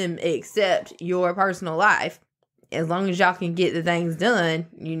have them accept your personal life. As long as y'all can get the things done,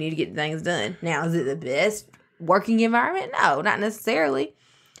 you need to get the things done. Now, is it the best working environment? No, not necessarily.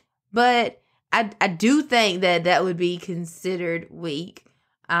 But I do think that would be considered weak.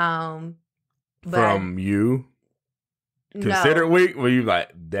 From you? Considered weak? Were you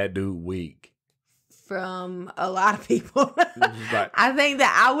like, that dude weak? From a lot of people. Like, I think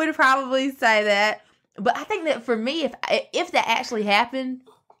that I would probably say that. But I think that for me, if that actually happened,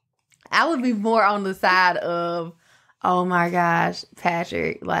 I would be more on the side of, oh my gosh,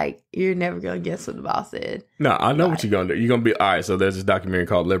 Patrick, like, you're never going to guess what the boss said. No, I know what you're going to do. You're going to be, all right, so there's this documentary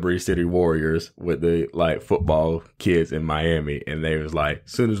called Liberty City Warriors with the, like, football kids in Miami. And they was like,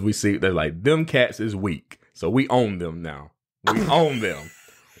 as soon as we see, they're like, them cats is weak. So we own them now. We own them.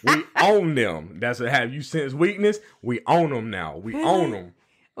 We own them. That's what have you sense weakness? We own them now. We own them.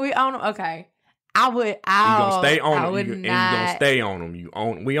 We own them. Okay. You're gonna stay on them. And you're gonna stay on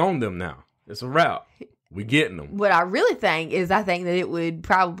them. We own them now. It's a wrap. We getting them. What I really think is I think that it would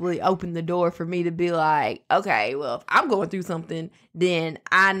probably open the door for me to be like, okay, well, if I'm going through something, then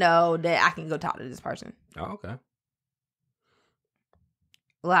I know that I can go talk to this person. Oh, okay.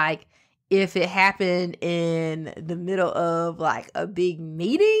 Like, if it happened in the middle of like a big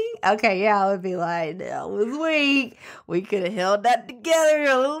meeting, okay, yeah, I would be like, that was weak. We could have held that together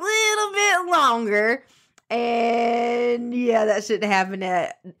a little bit longer. And yeah, that shouldn't happen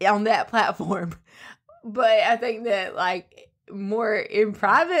on that platform. But I think that like more in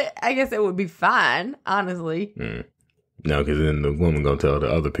private, I guess it would be fine, honestly. No, because then the woman gonna tell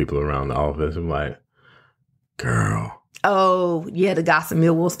the other people around the office, I'm like, girl. Oh, yeah, the gossip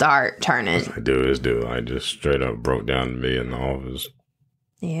mill will start turning. This dude, I just straight up broke down to me in the office.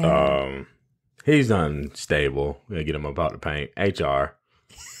 Yeah. He's unstable. We gotta get him up out the paint. HR.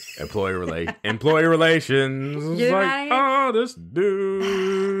 Employee relations. Get him Like, outta here. oh, this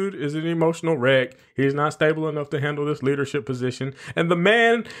dude is an emotional wreck. He's not stable enough to handle this leadership position. And the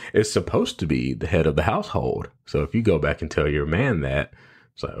man is supposed to be the head of the household. So if you go back and tell your man that,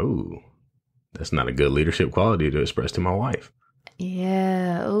 it's like, ooh, that's not a good leadership quality to express to my wife.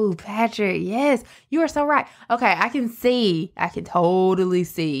 Yeah. Oh, Patrick. Yes, you are so right. Okay, I can totally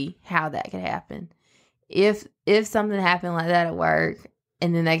see how that could happen. If something happened like that at work,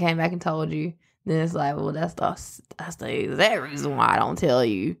 and then they came back and told you, then it's like, well, that's the exact reason why I don't tell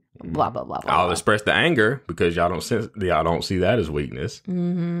you. Blah blah blah blah. I'll express the anger because y'all don't see that as weakness.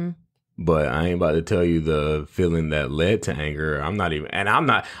 Mm-hmm. But I ain't about to tell you the feeling that led to anger. I'm not even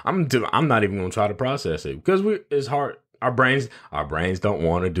gonna try to process it because it's hard. Our brains don't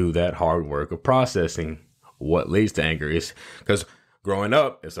want to do that hard work of processing what leads to anger. It's because growing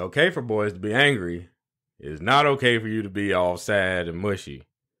up, it's okay for boys to be angry. It's not okay for you to be all sad and mushy.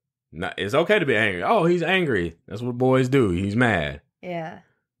 It's okay to be angry. Oh, he's angry. That's what boys do. He's mad. Yeah.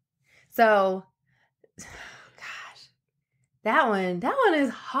 So, gosh, that one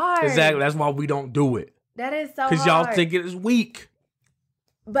is hard. Exactly. That's why we don't do it. That is so hard. Because y'all think it is weak.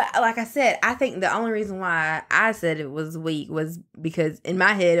 But like I said, I think the only reason why I said it was weak was because in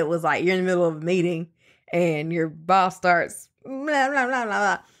my head it was like you're in the middle of a meeting and your boss starts blah, blah, blah, blah,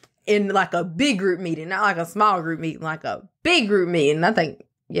 blah, in like a big group meeting, not like a small group meeting, like a big group meeting. I think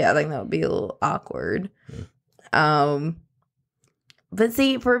that would be a little awkward. But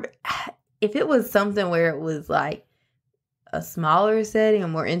see, if it was something where it was like a smaller setting, a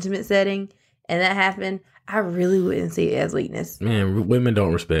more intimate setting, and that happened, I really wouldn't see it as weakness. Man, women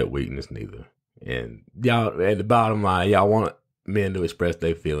don't respect weakness neither. And y'all, at the bottom line, y'all want men to express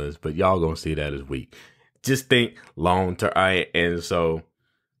their feelings, but y'all gonna see that as weak. Just think long term. And so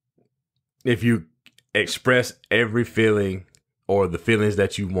if you express every feeling or the feelings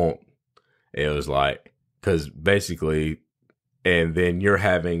that you want, it was like, because basically, and then you're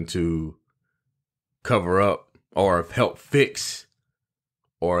having to cover up or help fix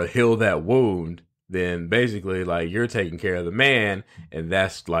or heal that wound, then basically like you're taking care of the man, and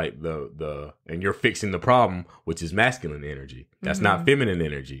that's like and you're fixing the problem, which is masculine energy. That's not feminine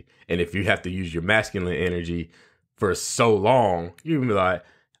energy. And if you have to use your masculine energy for so long, you can be like,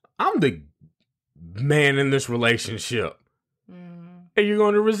 I'm the man in this relationship. And you're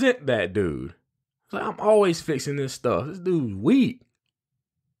going to resent that dude. Like, I'm always fixing this stuff. This dude's weak.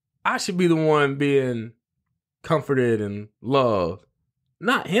 I should be the one being comforted and loved,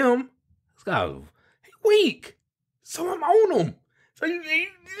 not him. This guy's weak, so I'm on him. So you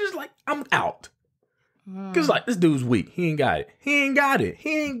just like, I'm out. Because like, this dude's weak. He ain't got it.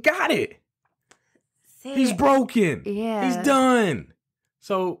 See, he's broken. Yeah. He's done.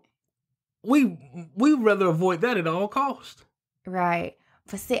 So we rather avoid that at all costs. Right.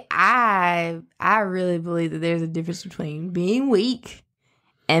 But see, I really believe that there's a difference between being weak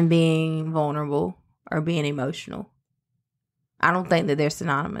and being vulnerable or being emotional. I don't think that they're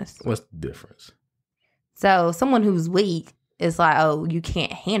synonymous. What's the difference? So someone who's weak is like, oh, you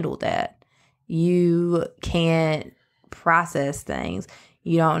can't handle that. You can't process things.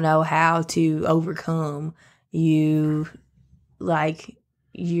 You don't know how to overcome. You're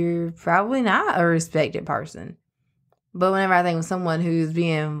probably not a respected person. But whenever I think of someone who's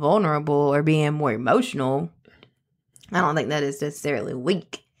being vulnerable or being more emotional, I don't think that is necessarily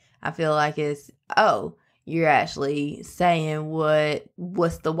weak. I feel like it's, oh, you're actually saying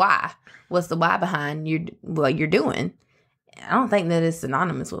what's the why? What's the why behind what you're doing? I don't think that is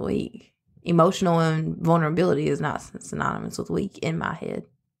synonymous with weak. Emotional and vulnerability is not synonymous with weak in my head.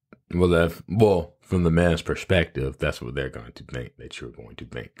 Well, from the man's perspective, that's what they're going to think, that you're going to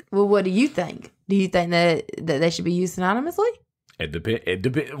think. Well, what do you think? Do you think that they should be used synonymously? It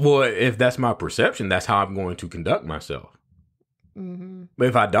depends. Well, if that's my perception, that's how I'm going to conduct myself. Mm-hmm. But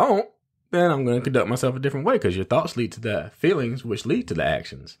if I don't, then I'm going to conduct myself a different way, because your thoughts lead to the feelings, which lead to the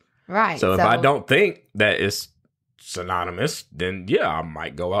actions. Right. So if I don't think that it's synonymous, then yeah, I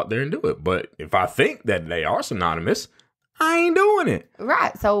might go out there and do it. But if I think that they are synonymous, I ain't doing it.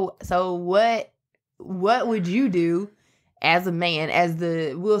 Right. So what would you do as a man, as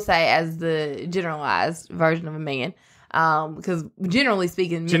the generalized version of a man? Because generally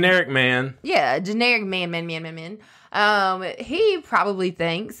speaking, generic man. Yeah, generic man. He probably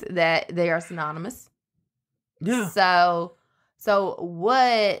thinks that they are synonymous. Yeah. So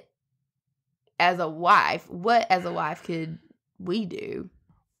what as a wife could we do?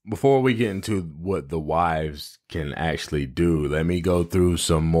 Before we get into what the wives can actually do, let me go through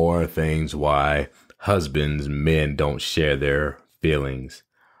some more things why men don't share their feelings.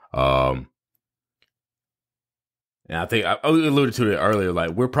 And I think I alluded to it earlier,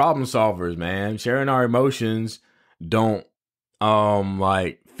 like, we're problem solvers, man. Sharing our emotions don't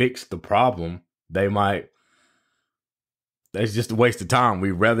fix the problem. That's just a waste of time.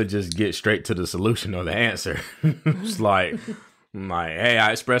 We'd rather just get straight to the solution or the answer. It's like, hey,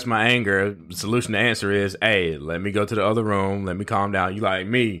 I expressed my anger. The solution to answer is, hey, let me go to the other room. Let me calm down. You like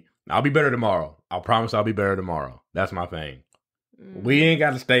me. I'll be better tomorrow. I'll promise I'll be better tomorrow. That's my thing. We ain't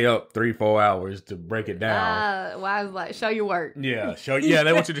got to stay up 3-4 hours to break it down. Why is like, show your work? Yeah,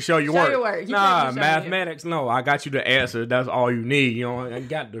 they want you to show your work. Show your work. Mathematics, no. I got you the answer. That's all you need. You know, I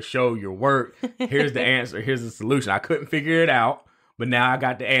got to show your work. Here's the answer. Here's the solution. I couldn't figure it out, but now I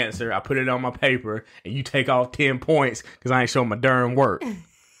got the answer. I put it on my paper, and you take off 10 points because I ain't showing my darn work.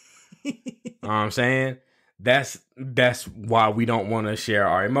 You know what I'm saying? That's why we don't want to share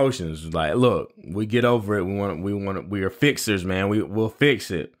our emotions. Like, look, we get over it. We are fixers, man. We'll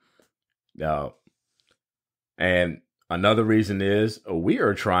fix it. And another reason is we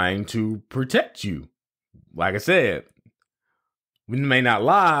are trying to protect you. Like I said, we may not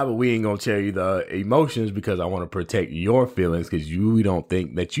lie, but we ain't gonna tell you the emotions because I want to protect your feelings because we don't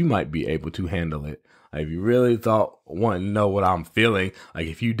think that you might be able to handle it. Like, if you really want to know what I'm feeling, like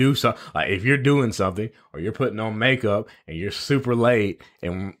if you do so, like if you're doing something or you're putting on makeup and you're super late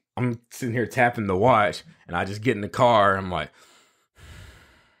and I'm sitting here tapping the watch and I just get in the car, I'm like,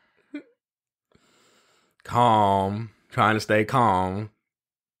 calm, trying to stay calm.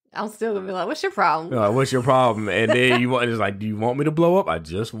 I'm still gonna be like, what's your problem? What's your problem? And then it's like, do you want me to blow up? I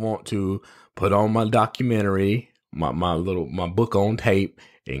just want to put on my documentary, my book on tape,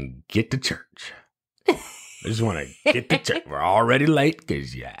 and get to church. I just want to get to church. We're already late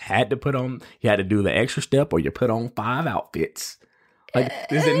because you had to do the extra step, or you put on 5 outfits. Like,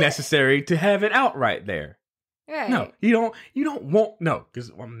 is it necessary to have it out right there? Right. No, you don't want, no,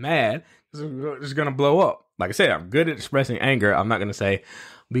 because I'm mad. It's gonna blow up. Like I said, I'm good at expressing anger. I'm not gonna say,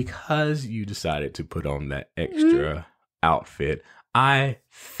 because you decided to put on that extra outfit, I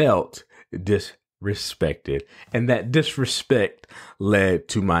felt disrespected. And that disrespect led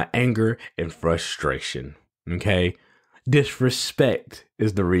to my anger and frustration. Okay? Disrespect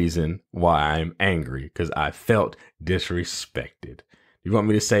is the reason why I'm angry, because I felt disrespected. You want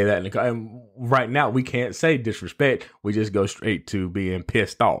me to say that? Right now, we can't say disrespect. We just go straight to being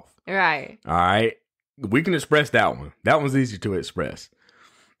pissed off. Right. All right? We can express that one. That one's easy to express.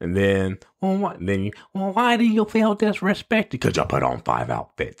 And then, why do you feel disrespected? Because you put on 5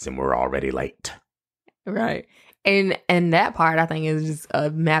 outfits and we're already late. Right. And that part, I think, is just a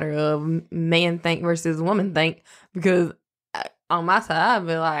matter of man think versus woman think. Because on my side, I'd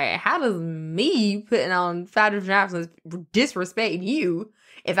be like, how does me putting on 5 different outfits disrespect you?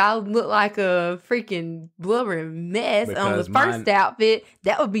 If I look like a freaking blubbering mess on the first outfit,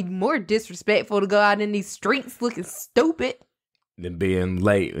 that would be more disrespectful to go out in these streets looking stupid than being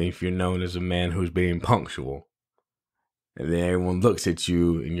late if you're known as a man who's being punctual. And then everyone looks at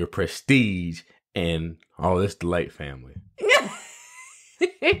you and your prestige and, oh, this the late family.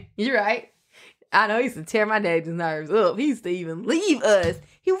 You're right. I know he used to tear my dad's nerves up. He used to even leave us.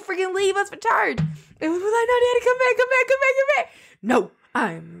 He would freaking leave us for church. And we were like, no, Daddy, come back. No,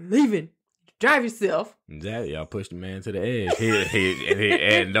 I'm leaving. Drive yourself. Exactly. Y'all pushed the man to the edge.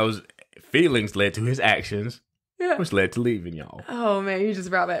 And those feelings led to his actions. Yeah. Which led to leaving y'all. Oh, man, you just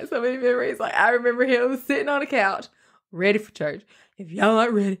brought back so many memories. Like, I remember him sitting on the couch, ready for church. If y'all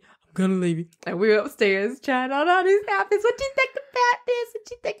aren't ready, I'm going to leave you. And we're upstairs trying on all these outfits. What you think about this? What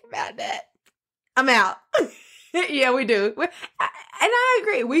you think about that? I'm out. Yeah, we do. And I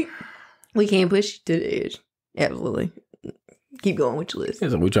agree. We can't push you to the edge. Absolutely. Keep going with your list. Yeah,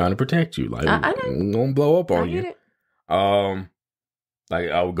 so we're trying to protect you. Like, I know. We're going to blow up on you. It.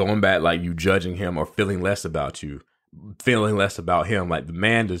 Like, going back, like, you judging him or feeling less about you, feeling less about him. Like, the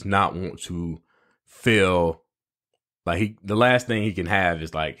man does not want to feel like the last thing he can have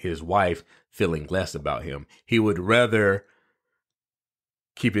is, like, his wife feeling less about him. He would rather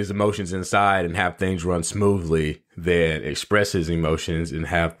keep his emotions inside and have things run smoothly than express his emotions and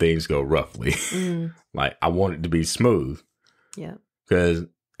have things go roughly. Like, I want it to be smooth. Yeah. Because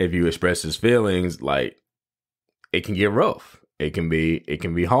if you express his feelings, like, it can get rough. It can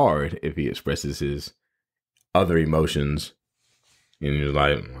be hard if he expresses his other emotions. And you're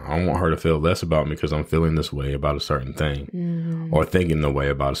like, I don't want her to feel less about me because I'm feeling this way about a certain thing or thinking the way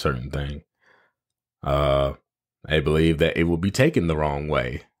about a certain thing. I believe that it will be taken the wrong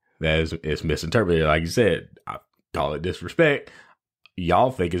way. That it's misinterpreted. Like you said, I call it disrespect. Y'all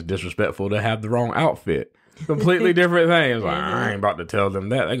think it's disrespectful to have the wrong outfit. Completely different things. Like, I ain't about to tell them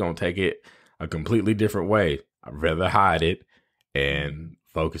that. They're going to take it a completely different way. I'd rather hide it and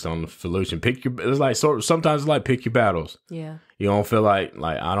focus on the solution. It's like, sometimes it's like pick your battles. Yeah. You don't feel like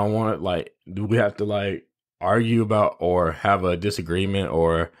I don't want it. Like, do we have to like argue about or have a disagreement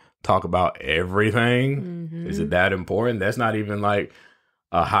or talk about everything? Is it that important? That's not even like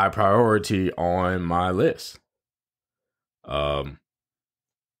a high priority on my list. Another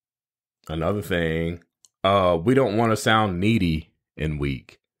thing, we don't want to sound needy and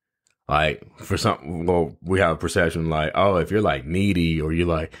weak. Like, for some, well, we have a perception like, oh, if you're like needy or you're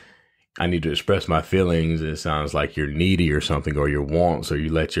like, I need to express my feelings, it sounds like you're needy or something, or your wants, or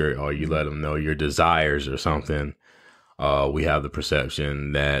you let them know your desires or something. We have the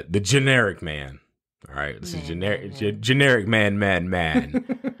perception that the generic man, All right, it's a Man. generic man.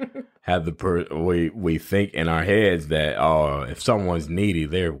 Have we think in our heads that if someone's needy,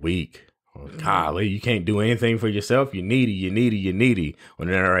 they're weak. Golly, you can't do anything for yourself. You're needy. When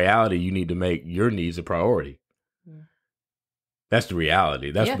in reality, you need to make your needs a priority. That's the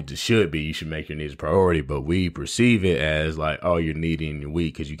reality. That's what it should be. You should make your needs a priority, but we perceive it as like, oh, you're needy and you're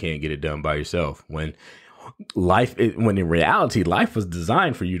weak because you can't get it done by yourself. When in reality, life was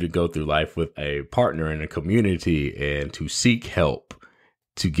designed for you to go through life with a partner in a community and to seek help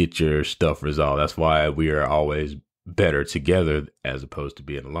to get your stuff resolved. That's why we are always better together as opposed to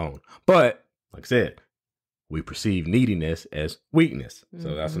being alone. But like I said, we perceive neediness as weakness.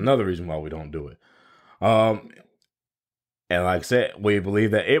 So that's another reason why we don't do it. And like I said, we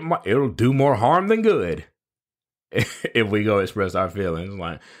believe that it'll do more harm than good if we go express our feelings.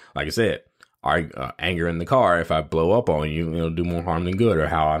 Like I said, our anger in the car, if I blow up on you, it'll do more harm than good. Or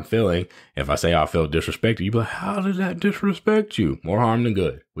how I'm feeling, if I say I feel disrespected, you be like, how did that disrespect you? More harm than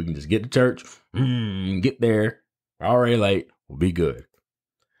good. We can just get to church, get there, we're already late, we'll be good.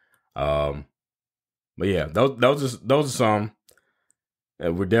 But yeah, those are some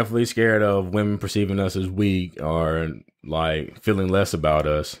that we're definitely scared of. Women perceiving us as weak or like feeling less about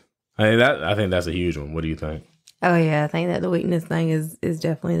us. I think that's a huge one. What do you think? Oh yeah, I think that the weakness thing is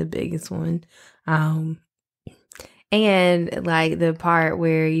definitely the biggest one. And like the part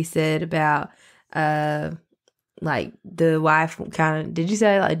where you said about like the wife kind of, did you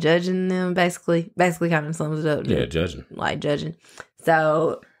say like judging them basically kind of sums it up. Yeah, judging. Like judging.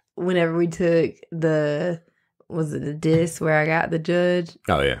 So whenever we took was it the disc where I got the judge?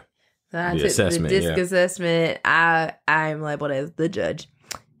 Oh yeah. So I took the disc assessment. I'm labeled as the judge.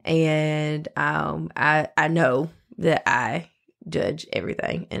 And I know that I judge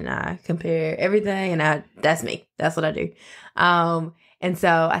everything and I compare everything and that's me. That's what I do. And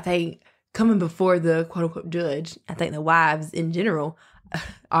so I think coming before the quote unquote judge, I think the wives in general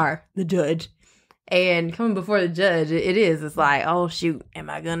are the judge. And coming before the judge, it's like, oh shoot, am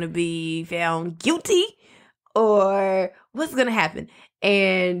I gonna be found guilty? Or what's gonna happen?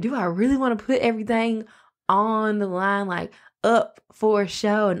 And do I really want to put everything on the line, like up for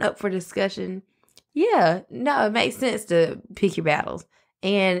show and up for discussion? Yeah, no, it makes sense to pick your battles.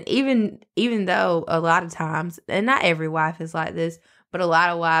 And even though a lot of times, and not every wife is like this, but a lot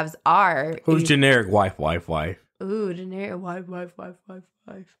of wives are. Who's generic wife? Ooh, generic wife.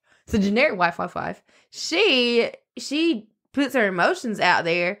 So generic wife. She puts her emotions out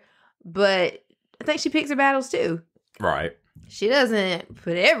there, but I think she picks her battles too. Right. She doesn't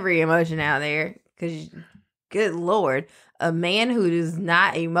put every emotion out there because, good Lord, a man who does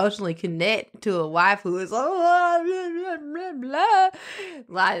not emotionally connect to a wife who is blah, blah, blah, blah,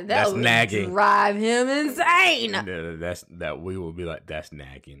 like that would nagging. Drive him insane. We will be like, that's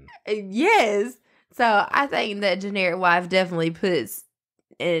nagging. Yes. So I think that generic wife definitely puts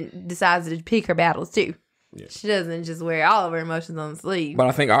and decides to pick her battles too. Yeah. She doesn't just wear all of her emotions on the sleeve. But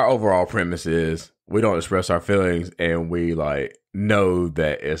I think our overall premise is we don't express our feelings and we like know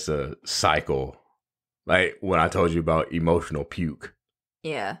that it's a cycle. Like when I told you about emotional puke.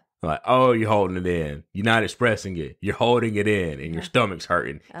 Yeah. Like, oh, you're holding it in. You're not expressing it. You're holding it in and your stomach's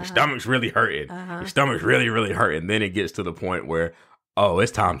hurting. Your stomach's really hurting. Your stomach's really, really hurting. Then it gets to the point where, oh,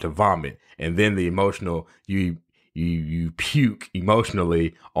 it's time to vomit. And then the emotional, you puke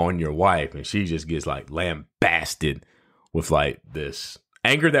emotionally on your wife and she just gets like lambasted with like this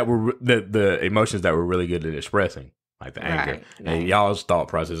anger that the emotions that we're really good at expressing, like the anger. Right. And y'all's thought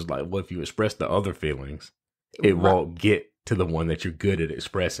process is like, well, if you express the other feelings, it won't get to the one that you're good at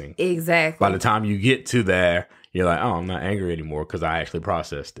expressing. Exactly. By the time you get to there, you're like, oh, I'm not angry anymore because I actually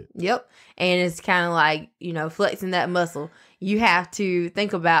processed it. Yep. And it's kind of like, flexing that muscle. You have to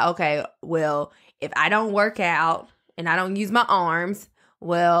think about, okay, well, if I don't work out and I don't use my arms,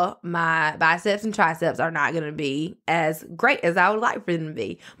 well, my biceps and triceps are not going to be as great as I would like for them to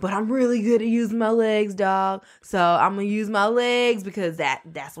be. But I'm really good at using my legs, dog. So I'm going to use my legs because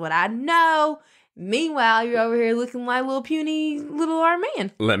that's what I know. Meanwhile, you're over here looking like little puny little arm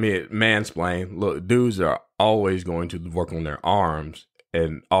man. Let me mansplain. Look, dudes are always going to work on their arms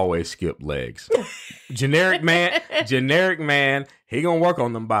and always skip legs. Generic man, he gonna work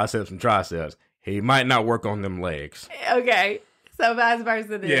on them biceps and triceps. He might not work on them legs. Okay. So vice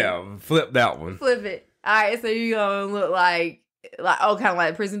versa then. Yeah, flip that one. Flip it. All right, so you're gonna look like kind of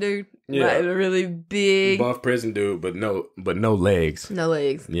like a prison dude. Yeah. Like a really big buff prison dude, but no legs. No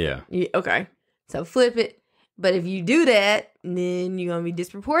legs. Yeah. Okay. So flip it. But if you do that, then you're going to be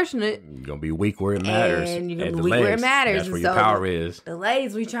disproportionate. You're going to be weak where it matters. And you're going to be weak where it matters. That's where your power is. The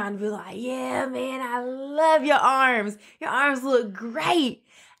ladies, we trying to be like, yeah, man, I love your arms. Your arms look great.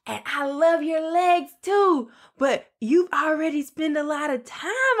 and I love your legs too, but you've already spent a lot of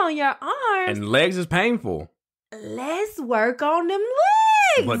time on your arms. And legs is painful. Let's work on them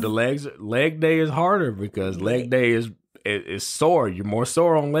legs. But the leg day is harder because leg day is sore. You're more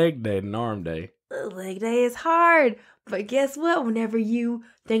sore on leg day than arm day. Leg day is hard. But guess what? Whenever you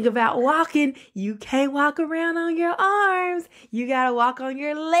think about walking, you can't walk around on your arms. You got to walk on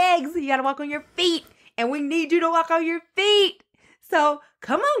your legs. You got to walk on your feet. And we need you to walk on your feet. So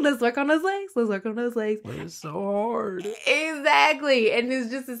come on, let's work on those legs. Let's work on those legs. But it's so hard. Exactly. And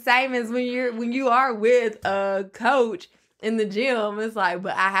it's just the same as when you are with a coach in the gym. It's like,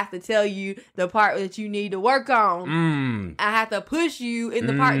 but I have to tell you the part that you need to work on. I have to push you in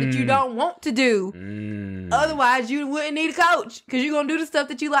the part that you don't want to do. Otherwise, you wouldn't need a coach because you're going to do the stuff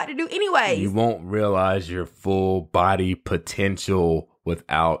that you like to do anyway. You won't realize your full body potential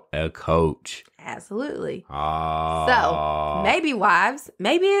without a coach. Absolutely. So maybe wives,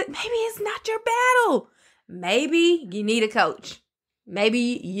 maybe it's not your battle. Maybe you need a coach.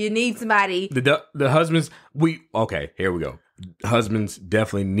 Maybe you need somebody. The husbands, here we go. Husbands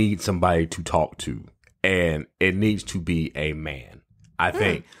definitely need somebody to talk to, and it needs to be a man, I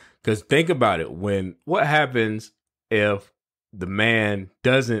think. Because think about it. What happens if the man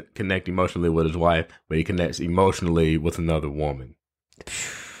doesn't connect emotionally with his wife, but he connects emotionally with another woman?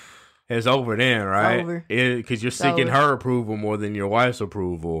 It's over then, right? It's over. Because you're seeking her approval more than your wife's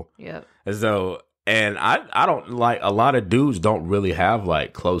approval. Yep. And I don't like, a lot of dudes don't really have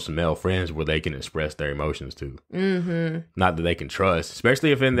like close male friends where they can express their emotions to. Not that they can trust,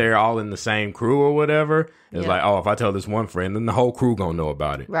 especially if they're all in the same crew or whatever. It's like, oh, if I tell this one friend, then the whole crew gonna know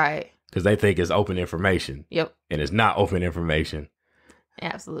about it. Right. Because they think it's open information. Yep. And it's not open information.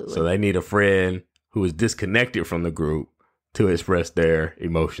 Absolutely. So they need a friend who is disconnected from the group to express their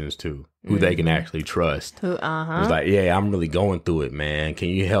emotions to, who they can actually trust. It's like, yeah, I'm really going through it, man. Can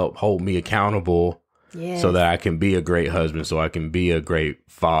you help hold me accountable so that I can be a great husband, so I can be a great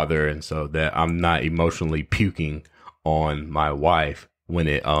father, and so that I'm not emotionally puking on my wife when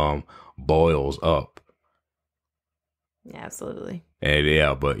it boils up. Absolutely.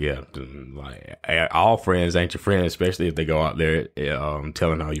 And like all friends ain't your friends, especially if they go out there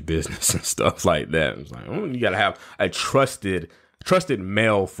telling all your business and stuff like that. It's like, you gotta have a trusted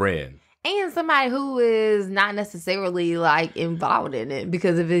male friend. And somebody who is not necessarily like involved in it,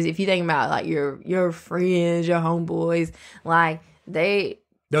 because if you think about like your friends, your homeboys, like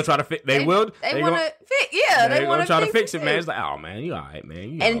they'll try to fix. They want to fix. Yeah, they want to try to fix it, man. Too. It's like, oh man, you all right, man.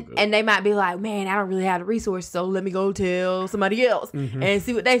 You all good. And they might be like, man, I don't really have the resources, so let me go tell somebody else and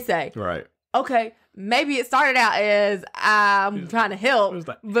see what they say. Right. Okay. Maybe it started out as I'm trying to help, it was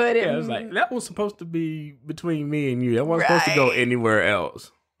like that was supposed to be between me and you. That wasn't supposed to go anywhere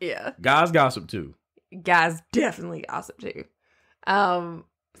else. Yeah. Guys gossip too. Guys definitely gossip too. So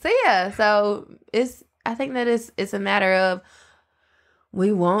I think that it's a matter of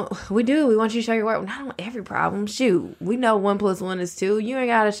we want you to show your work. Not on every problem. Shoot, we know 1 + 1 is 2. You ain't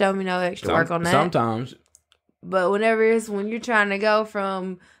gotta show me no extra work on that. Sometimes. But when you're trying to go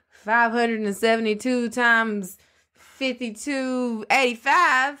from 572 times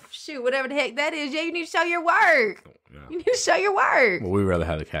 5285, shoot, whatever the heck that is, you need to show your work. Yeah. You need to show your work. Well, we'd rather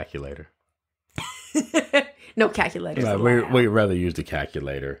have a calculator. No calculators. Like, we'd rather use the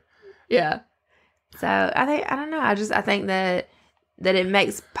calculator. Yeah. So I think that it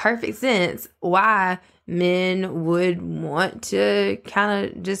makes perfect sense why men would want to kind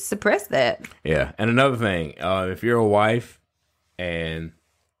of just suppress that. Yeah. And another thing, if you're a wife and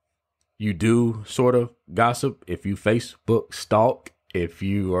you do sort of gossip, if you Facebook stalk, if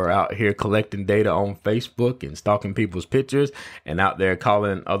you are out here collecting data on Facebook and stalking people's pictures and out there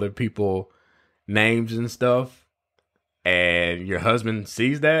calling other people names and stuff, and your husband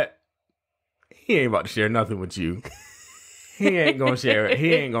sees that, he ain't about to share nothing with you. He ain't gonna share it.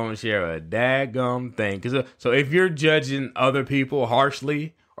 He ain't gonna share a daggum thing. So if you're judging other people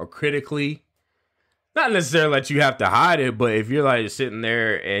harshly or critically, not necessarily that you have to hide it, but if you're like sitting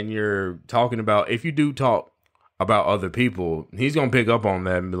there and you're talking about, if you do talk about other people, he's gonna pick up on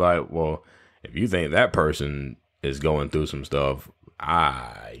that and be like, well, if you think that person is going through some stuff,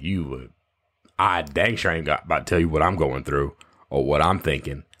 I dang sure ain't about to tell you what I'm going through or what I'm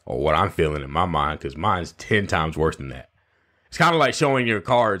thinking or what I'm feeling in my mind, because mine's 10 times worse than that. It's kind of like showing your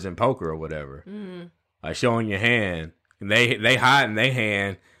cards in poker or whatever. Like showing your hand. And they hide in their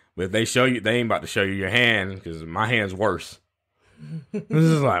hand, but if they show you, they ain't about to show you your hand because my hand's worse. This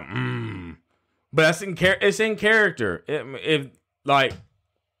is like, But it's in character. If like,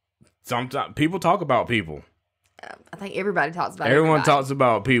 sometimes people talk about people. I think everybody talks about everyone talks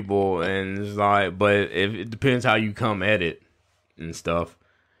about people, and it's like, but if it depends how you come at it and stuff.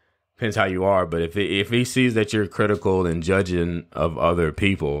 depends how you are. But if he sees that you're critical and judging of other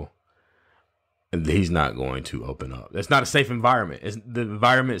people, he's not going to open up. It's not a safe environment. The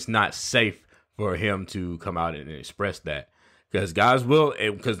environment's not safe for him to come out and express that. Because guys will,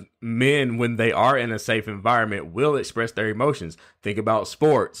 because men, when they are in a safe environment, will express their emotions. Think about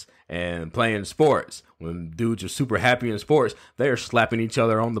sports and playing sports. When dudes are super happy in sports, they are slapping each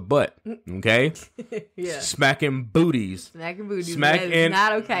other on the butt. Okay? Yeah. Smacking booties. Smacking booties. That is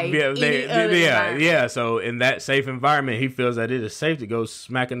not okay. Yeah. So in that safe environment, he feels that it is safe to go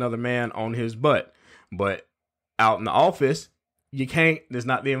smack another man on his butt. But out in the office, you can't. There's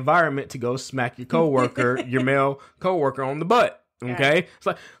not the environment to go smack your coworker, your male coworker, on the butt. Okay, it's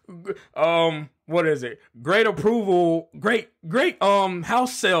like, what is it? Great approval, great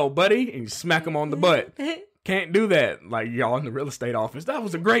house sale, buddy, and you smack him on the butt. Can't do that. Like y'all in the real estate office, that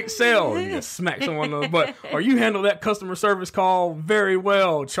was a great sale. And you smack someone on the butt, or you handle that customer service call very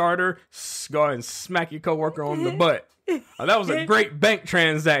well. Charter, go ahead and smack your coworker on the butt. That was a great bank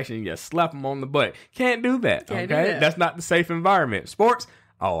transaction. You slap them on the butt. Can't do that. Can't Okay, do that. That's not the safe environment. Sports.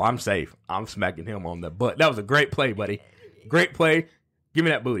 Oh, I'm safe. I'm smacking him on the butt. That was a great play, buddy. Great play. Give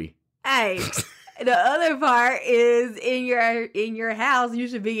me that booty. Hey, the other part is in your house, you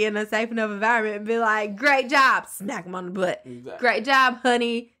should be in a safe enough environment and be like, great job, smack him on the butt. Exactly. Great job,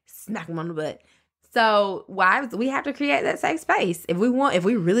 honey, smack him on the butt. So wives, we have to create that safe space. If we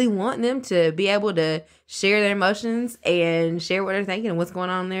really want them to be able to share their emotions and share what they're thinking and what's going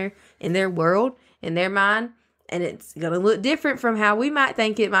on there in their world, in their mind, and it's going to look different from how we might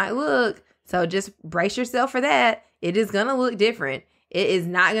think it might look. So just brace yourself for that. It is going to look different. It is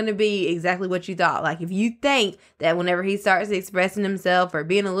not going to be exactly what you thought. Like if you think that whenever he starts expressing himself or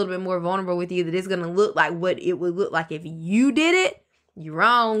being a little bit more vulnerable with you, that it's going to look like what it would look like if you did it, you're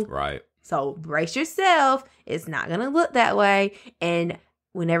wrong. Right. So brace yourself. It's not going to look that way. And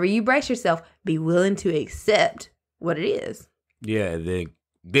whenever you brace yourself, be willing to accept what it is. Yeah.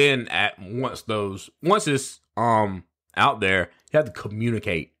 Then once it's out there, you have to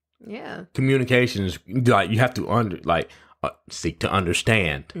communicate. Yeah. Communication is like you have to seek to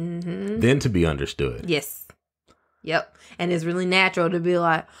understand, then to be understood. Yes. Yep. And it's really natural to be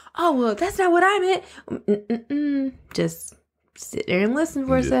like, oh, well, that's not what I meant. Just sit there and listen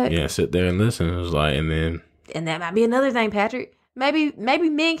for a sec. Yeah, sit there and listen. It was like, and that might be another thing, Patrick. Maybe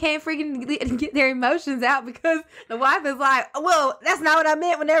men can't freaking get their emotions out because the wife is like, well, that's not what I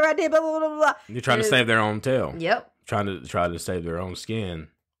meant whenever I did blah, blah, blah, blah. you're trying to save their own tail. Yep. Try to save their own skin.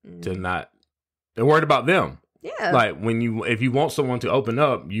 They're worried about them. Yeah. Like if you want someone to open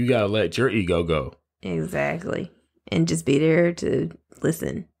up, you gotta let your ego go. Exactly. And just be there to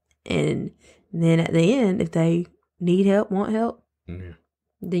listen. And then at the end, if they need help, want help,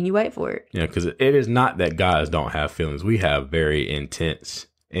 then you wait for it. Yeah, because it is not that guys don't have feelings. We have very intense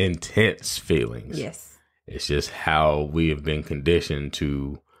feelings. Yes. It's just how we have been conditioned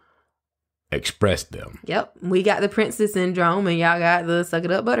to express them. Yep. We got the princess syndrome and y'all got the suck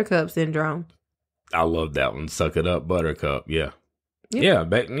it up buttercup syndrome. I love that one. Suck it up, buttercup. Yeah.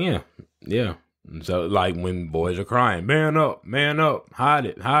 Yep. Yeah. So like when boys are crying, man up, hide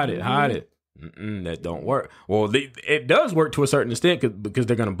it. That don't work. Well, it does work to a certain extent because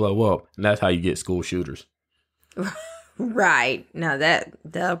they're going to blow up. And that's how you get school shooters. Right. Now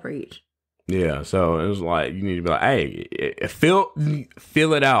that'll preach. Yeah. So it was like, you need to be like, hey, feel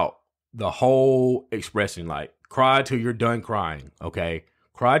it out. The whole expression, like cry till you're done crying. Okay.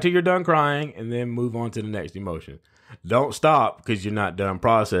 Cry till you're done crying and then move on to the next emotion. Don't stop because you're not done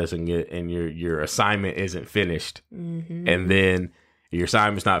processing it and your assignment isn't finished. And then your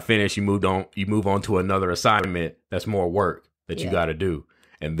assignment's not finished. You move on to another assignment that's more work that you got to do.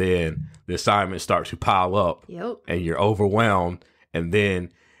 And then the assignment starts to pile up. Yep. And you're overwhelmed. And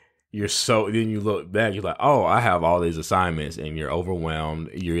then then you look back, you're like, oh, I have all these assignments, and you're overwhelmed.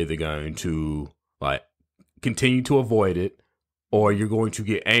 You're either going to like continue to avoid it, or you're going to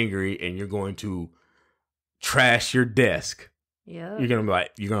get angry and you're going to trash your desk. Yeah. You're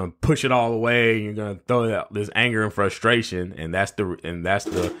gonna push it all away, and you're gonna throw out this anger and frustration, and that's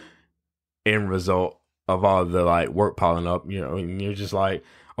the end result of all the like work piling up, and you're just like,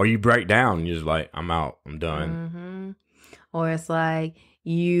 or you break down and you're just like, I'm out, I'm done. Or it's like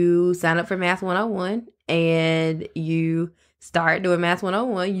you sign up for Math 101 and you start doing Math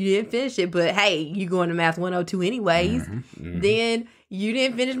 101. You didn't finish it, but hey, you going to Math 102 anyways. Then you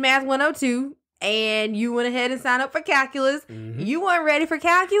didn't finish Math 102 and you went ahead and signed up for calculus. You weren't ready for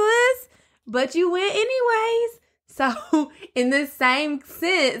calculus, but you went anyways. So in the same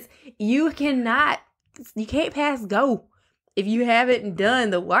sense, you can't pass go. if you haven't done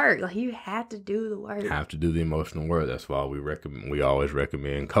the work, like you have to do the work. Have to do the emotional work. That's why we always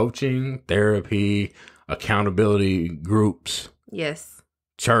recommend coaching, therapy, accountability groups, Yes.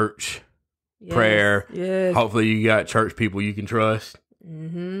 church, Yes. prayer. Yes. Hopefully you got church people you can trust.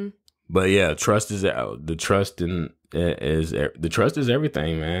 Mm-hmm. But yeah, trust is everything,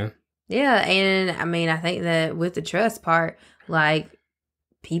 man. Yeah, and I mean, I think that with the trust part, like,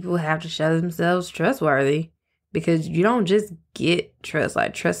 people have to show themselves trustworthy because you don't just get trust.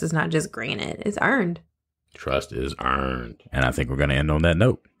 Like, trust is not just granted, it's earned. Trust is earned. And I think we're going to end on that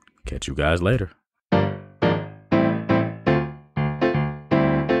note. Catch you guys later.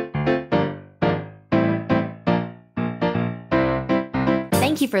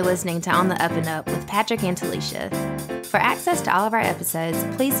 Thank you for listening to On the Up and Up with Patrick and Talisha. For access to all of our episodes,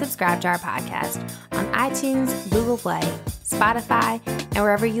 please subscribe to our podcast on iTunes, Google Play, Spotify, and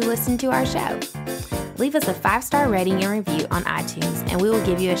wherever you listen to our show. Leave us a 5-star rating and review on iTunes, and we will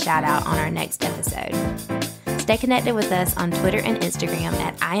give you a shout out on our next episode. Stay connected with us on Twitter and Instagram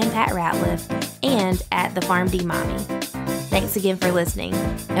at I am Pat Ratliff and at the Farm D Mommy. Thanks again for listening,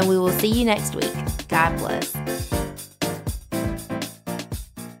 and we will see you next week. God bless.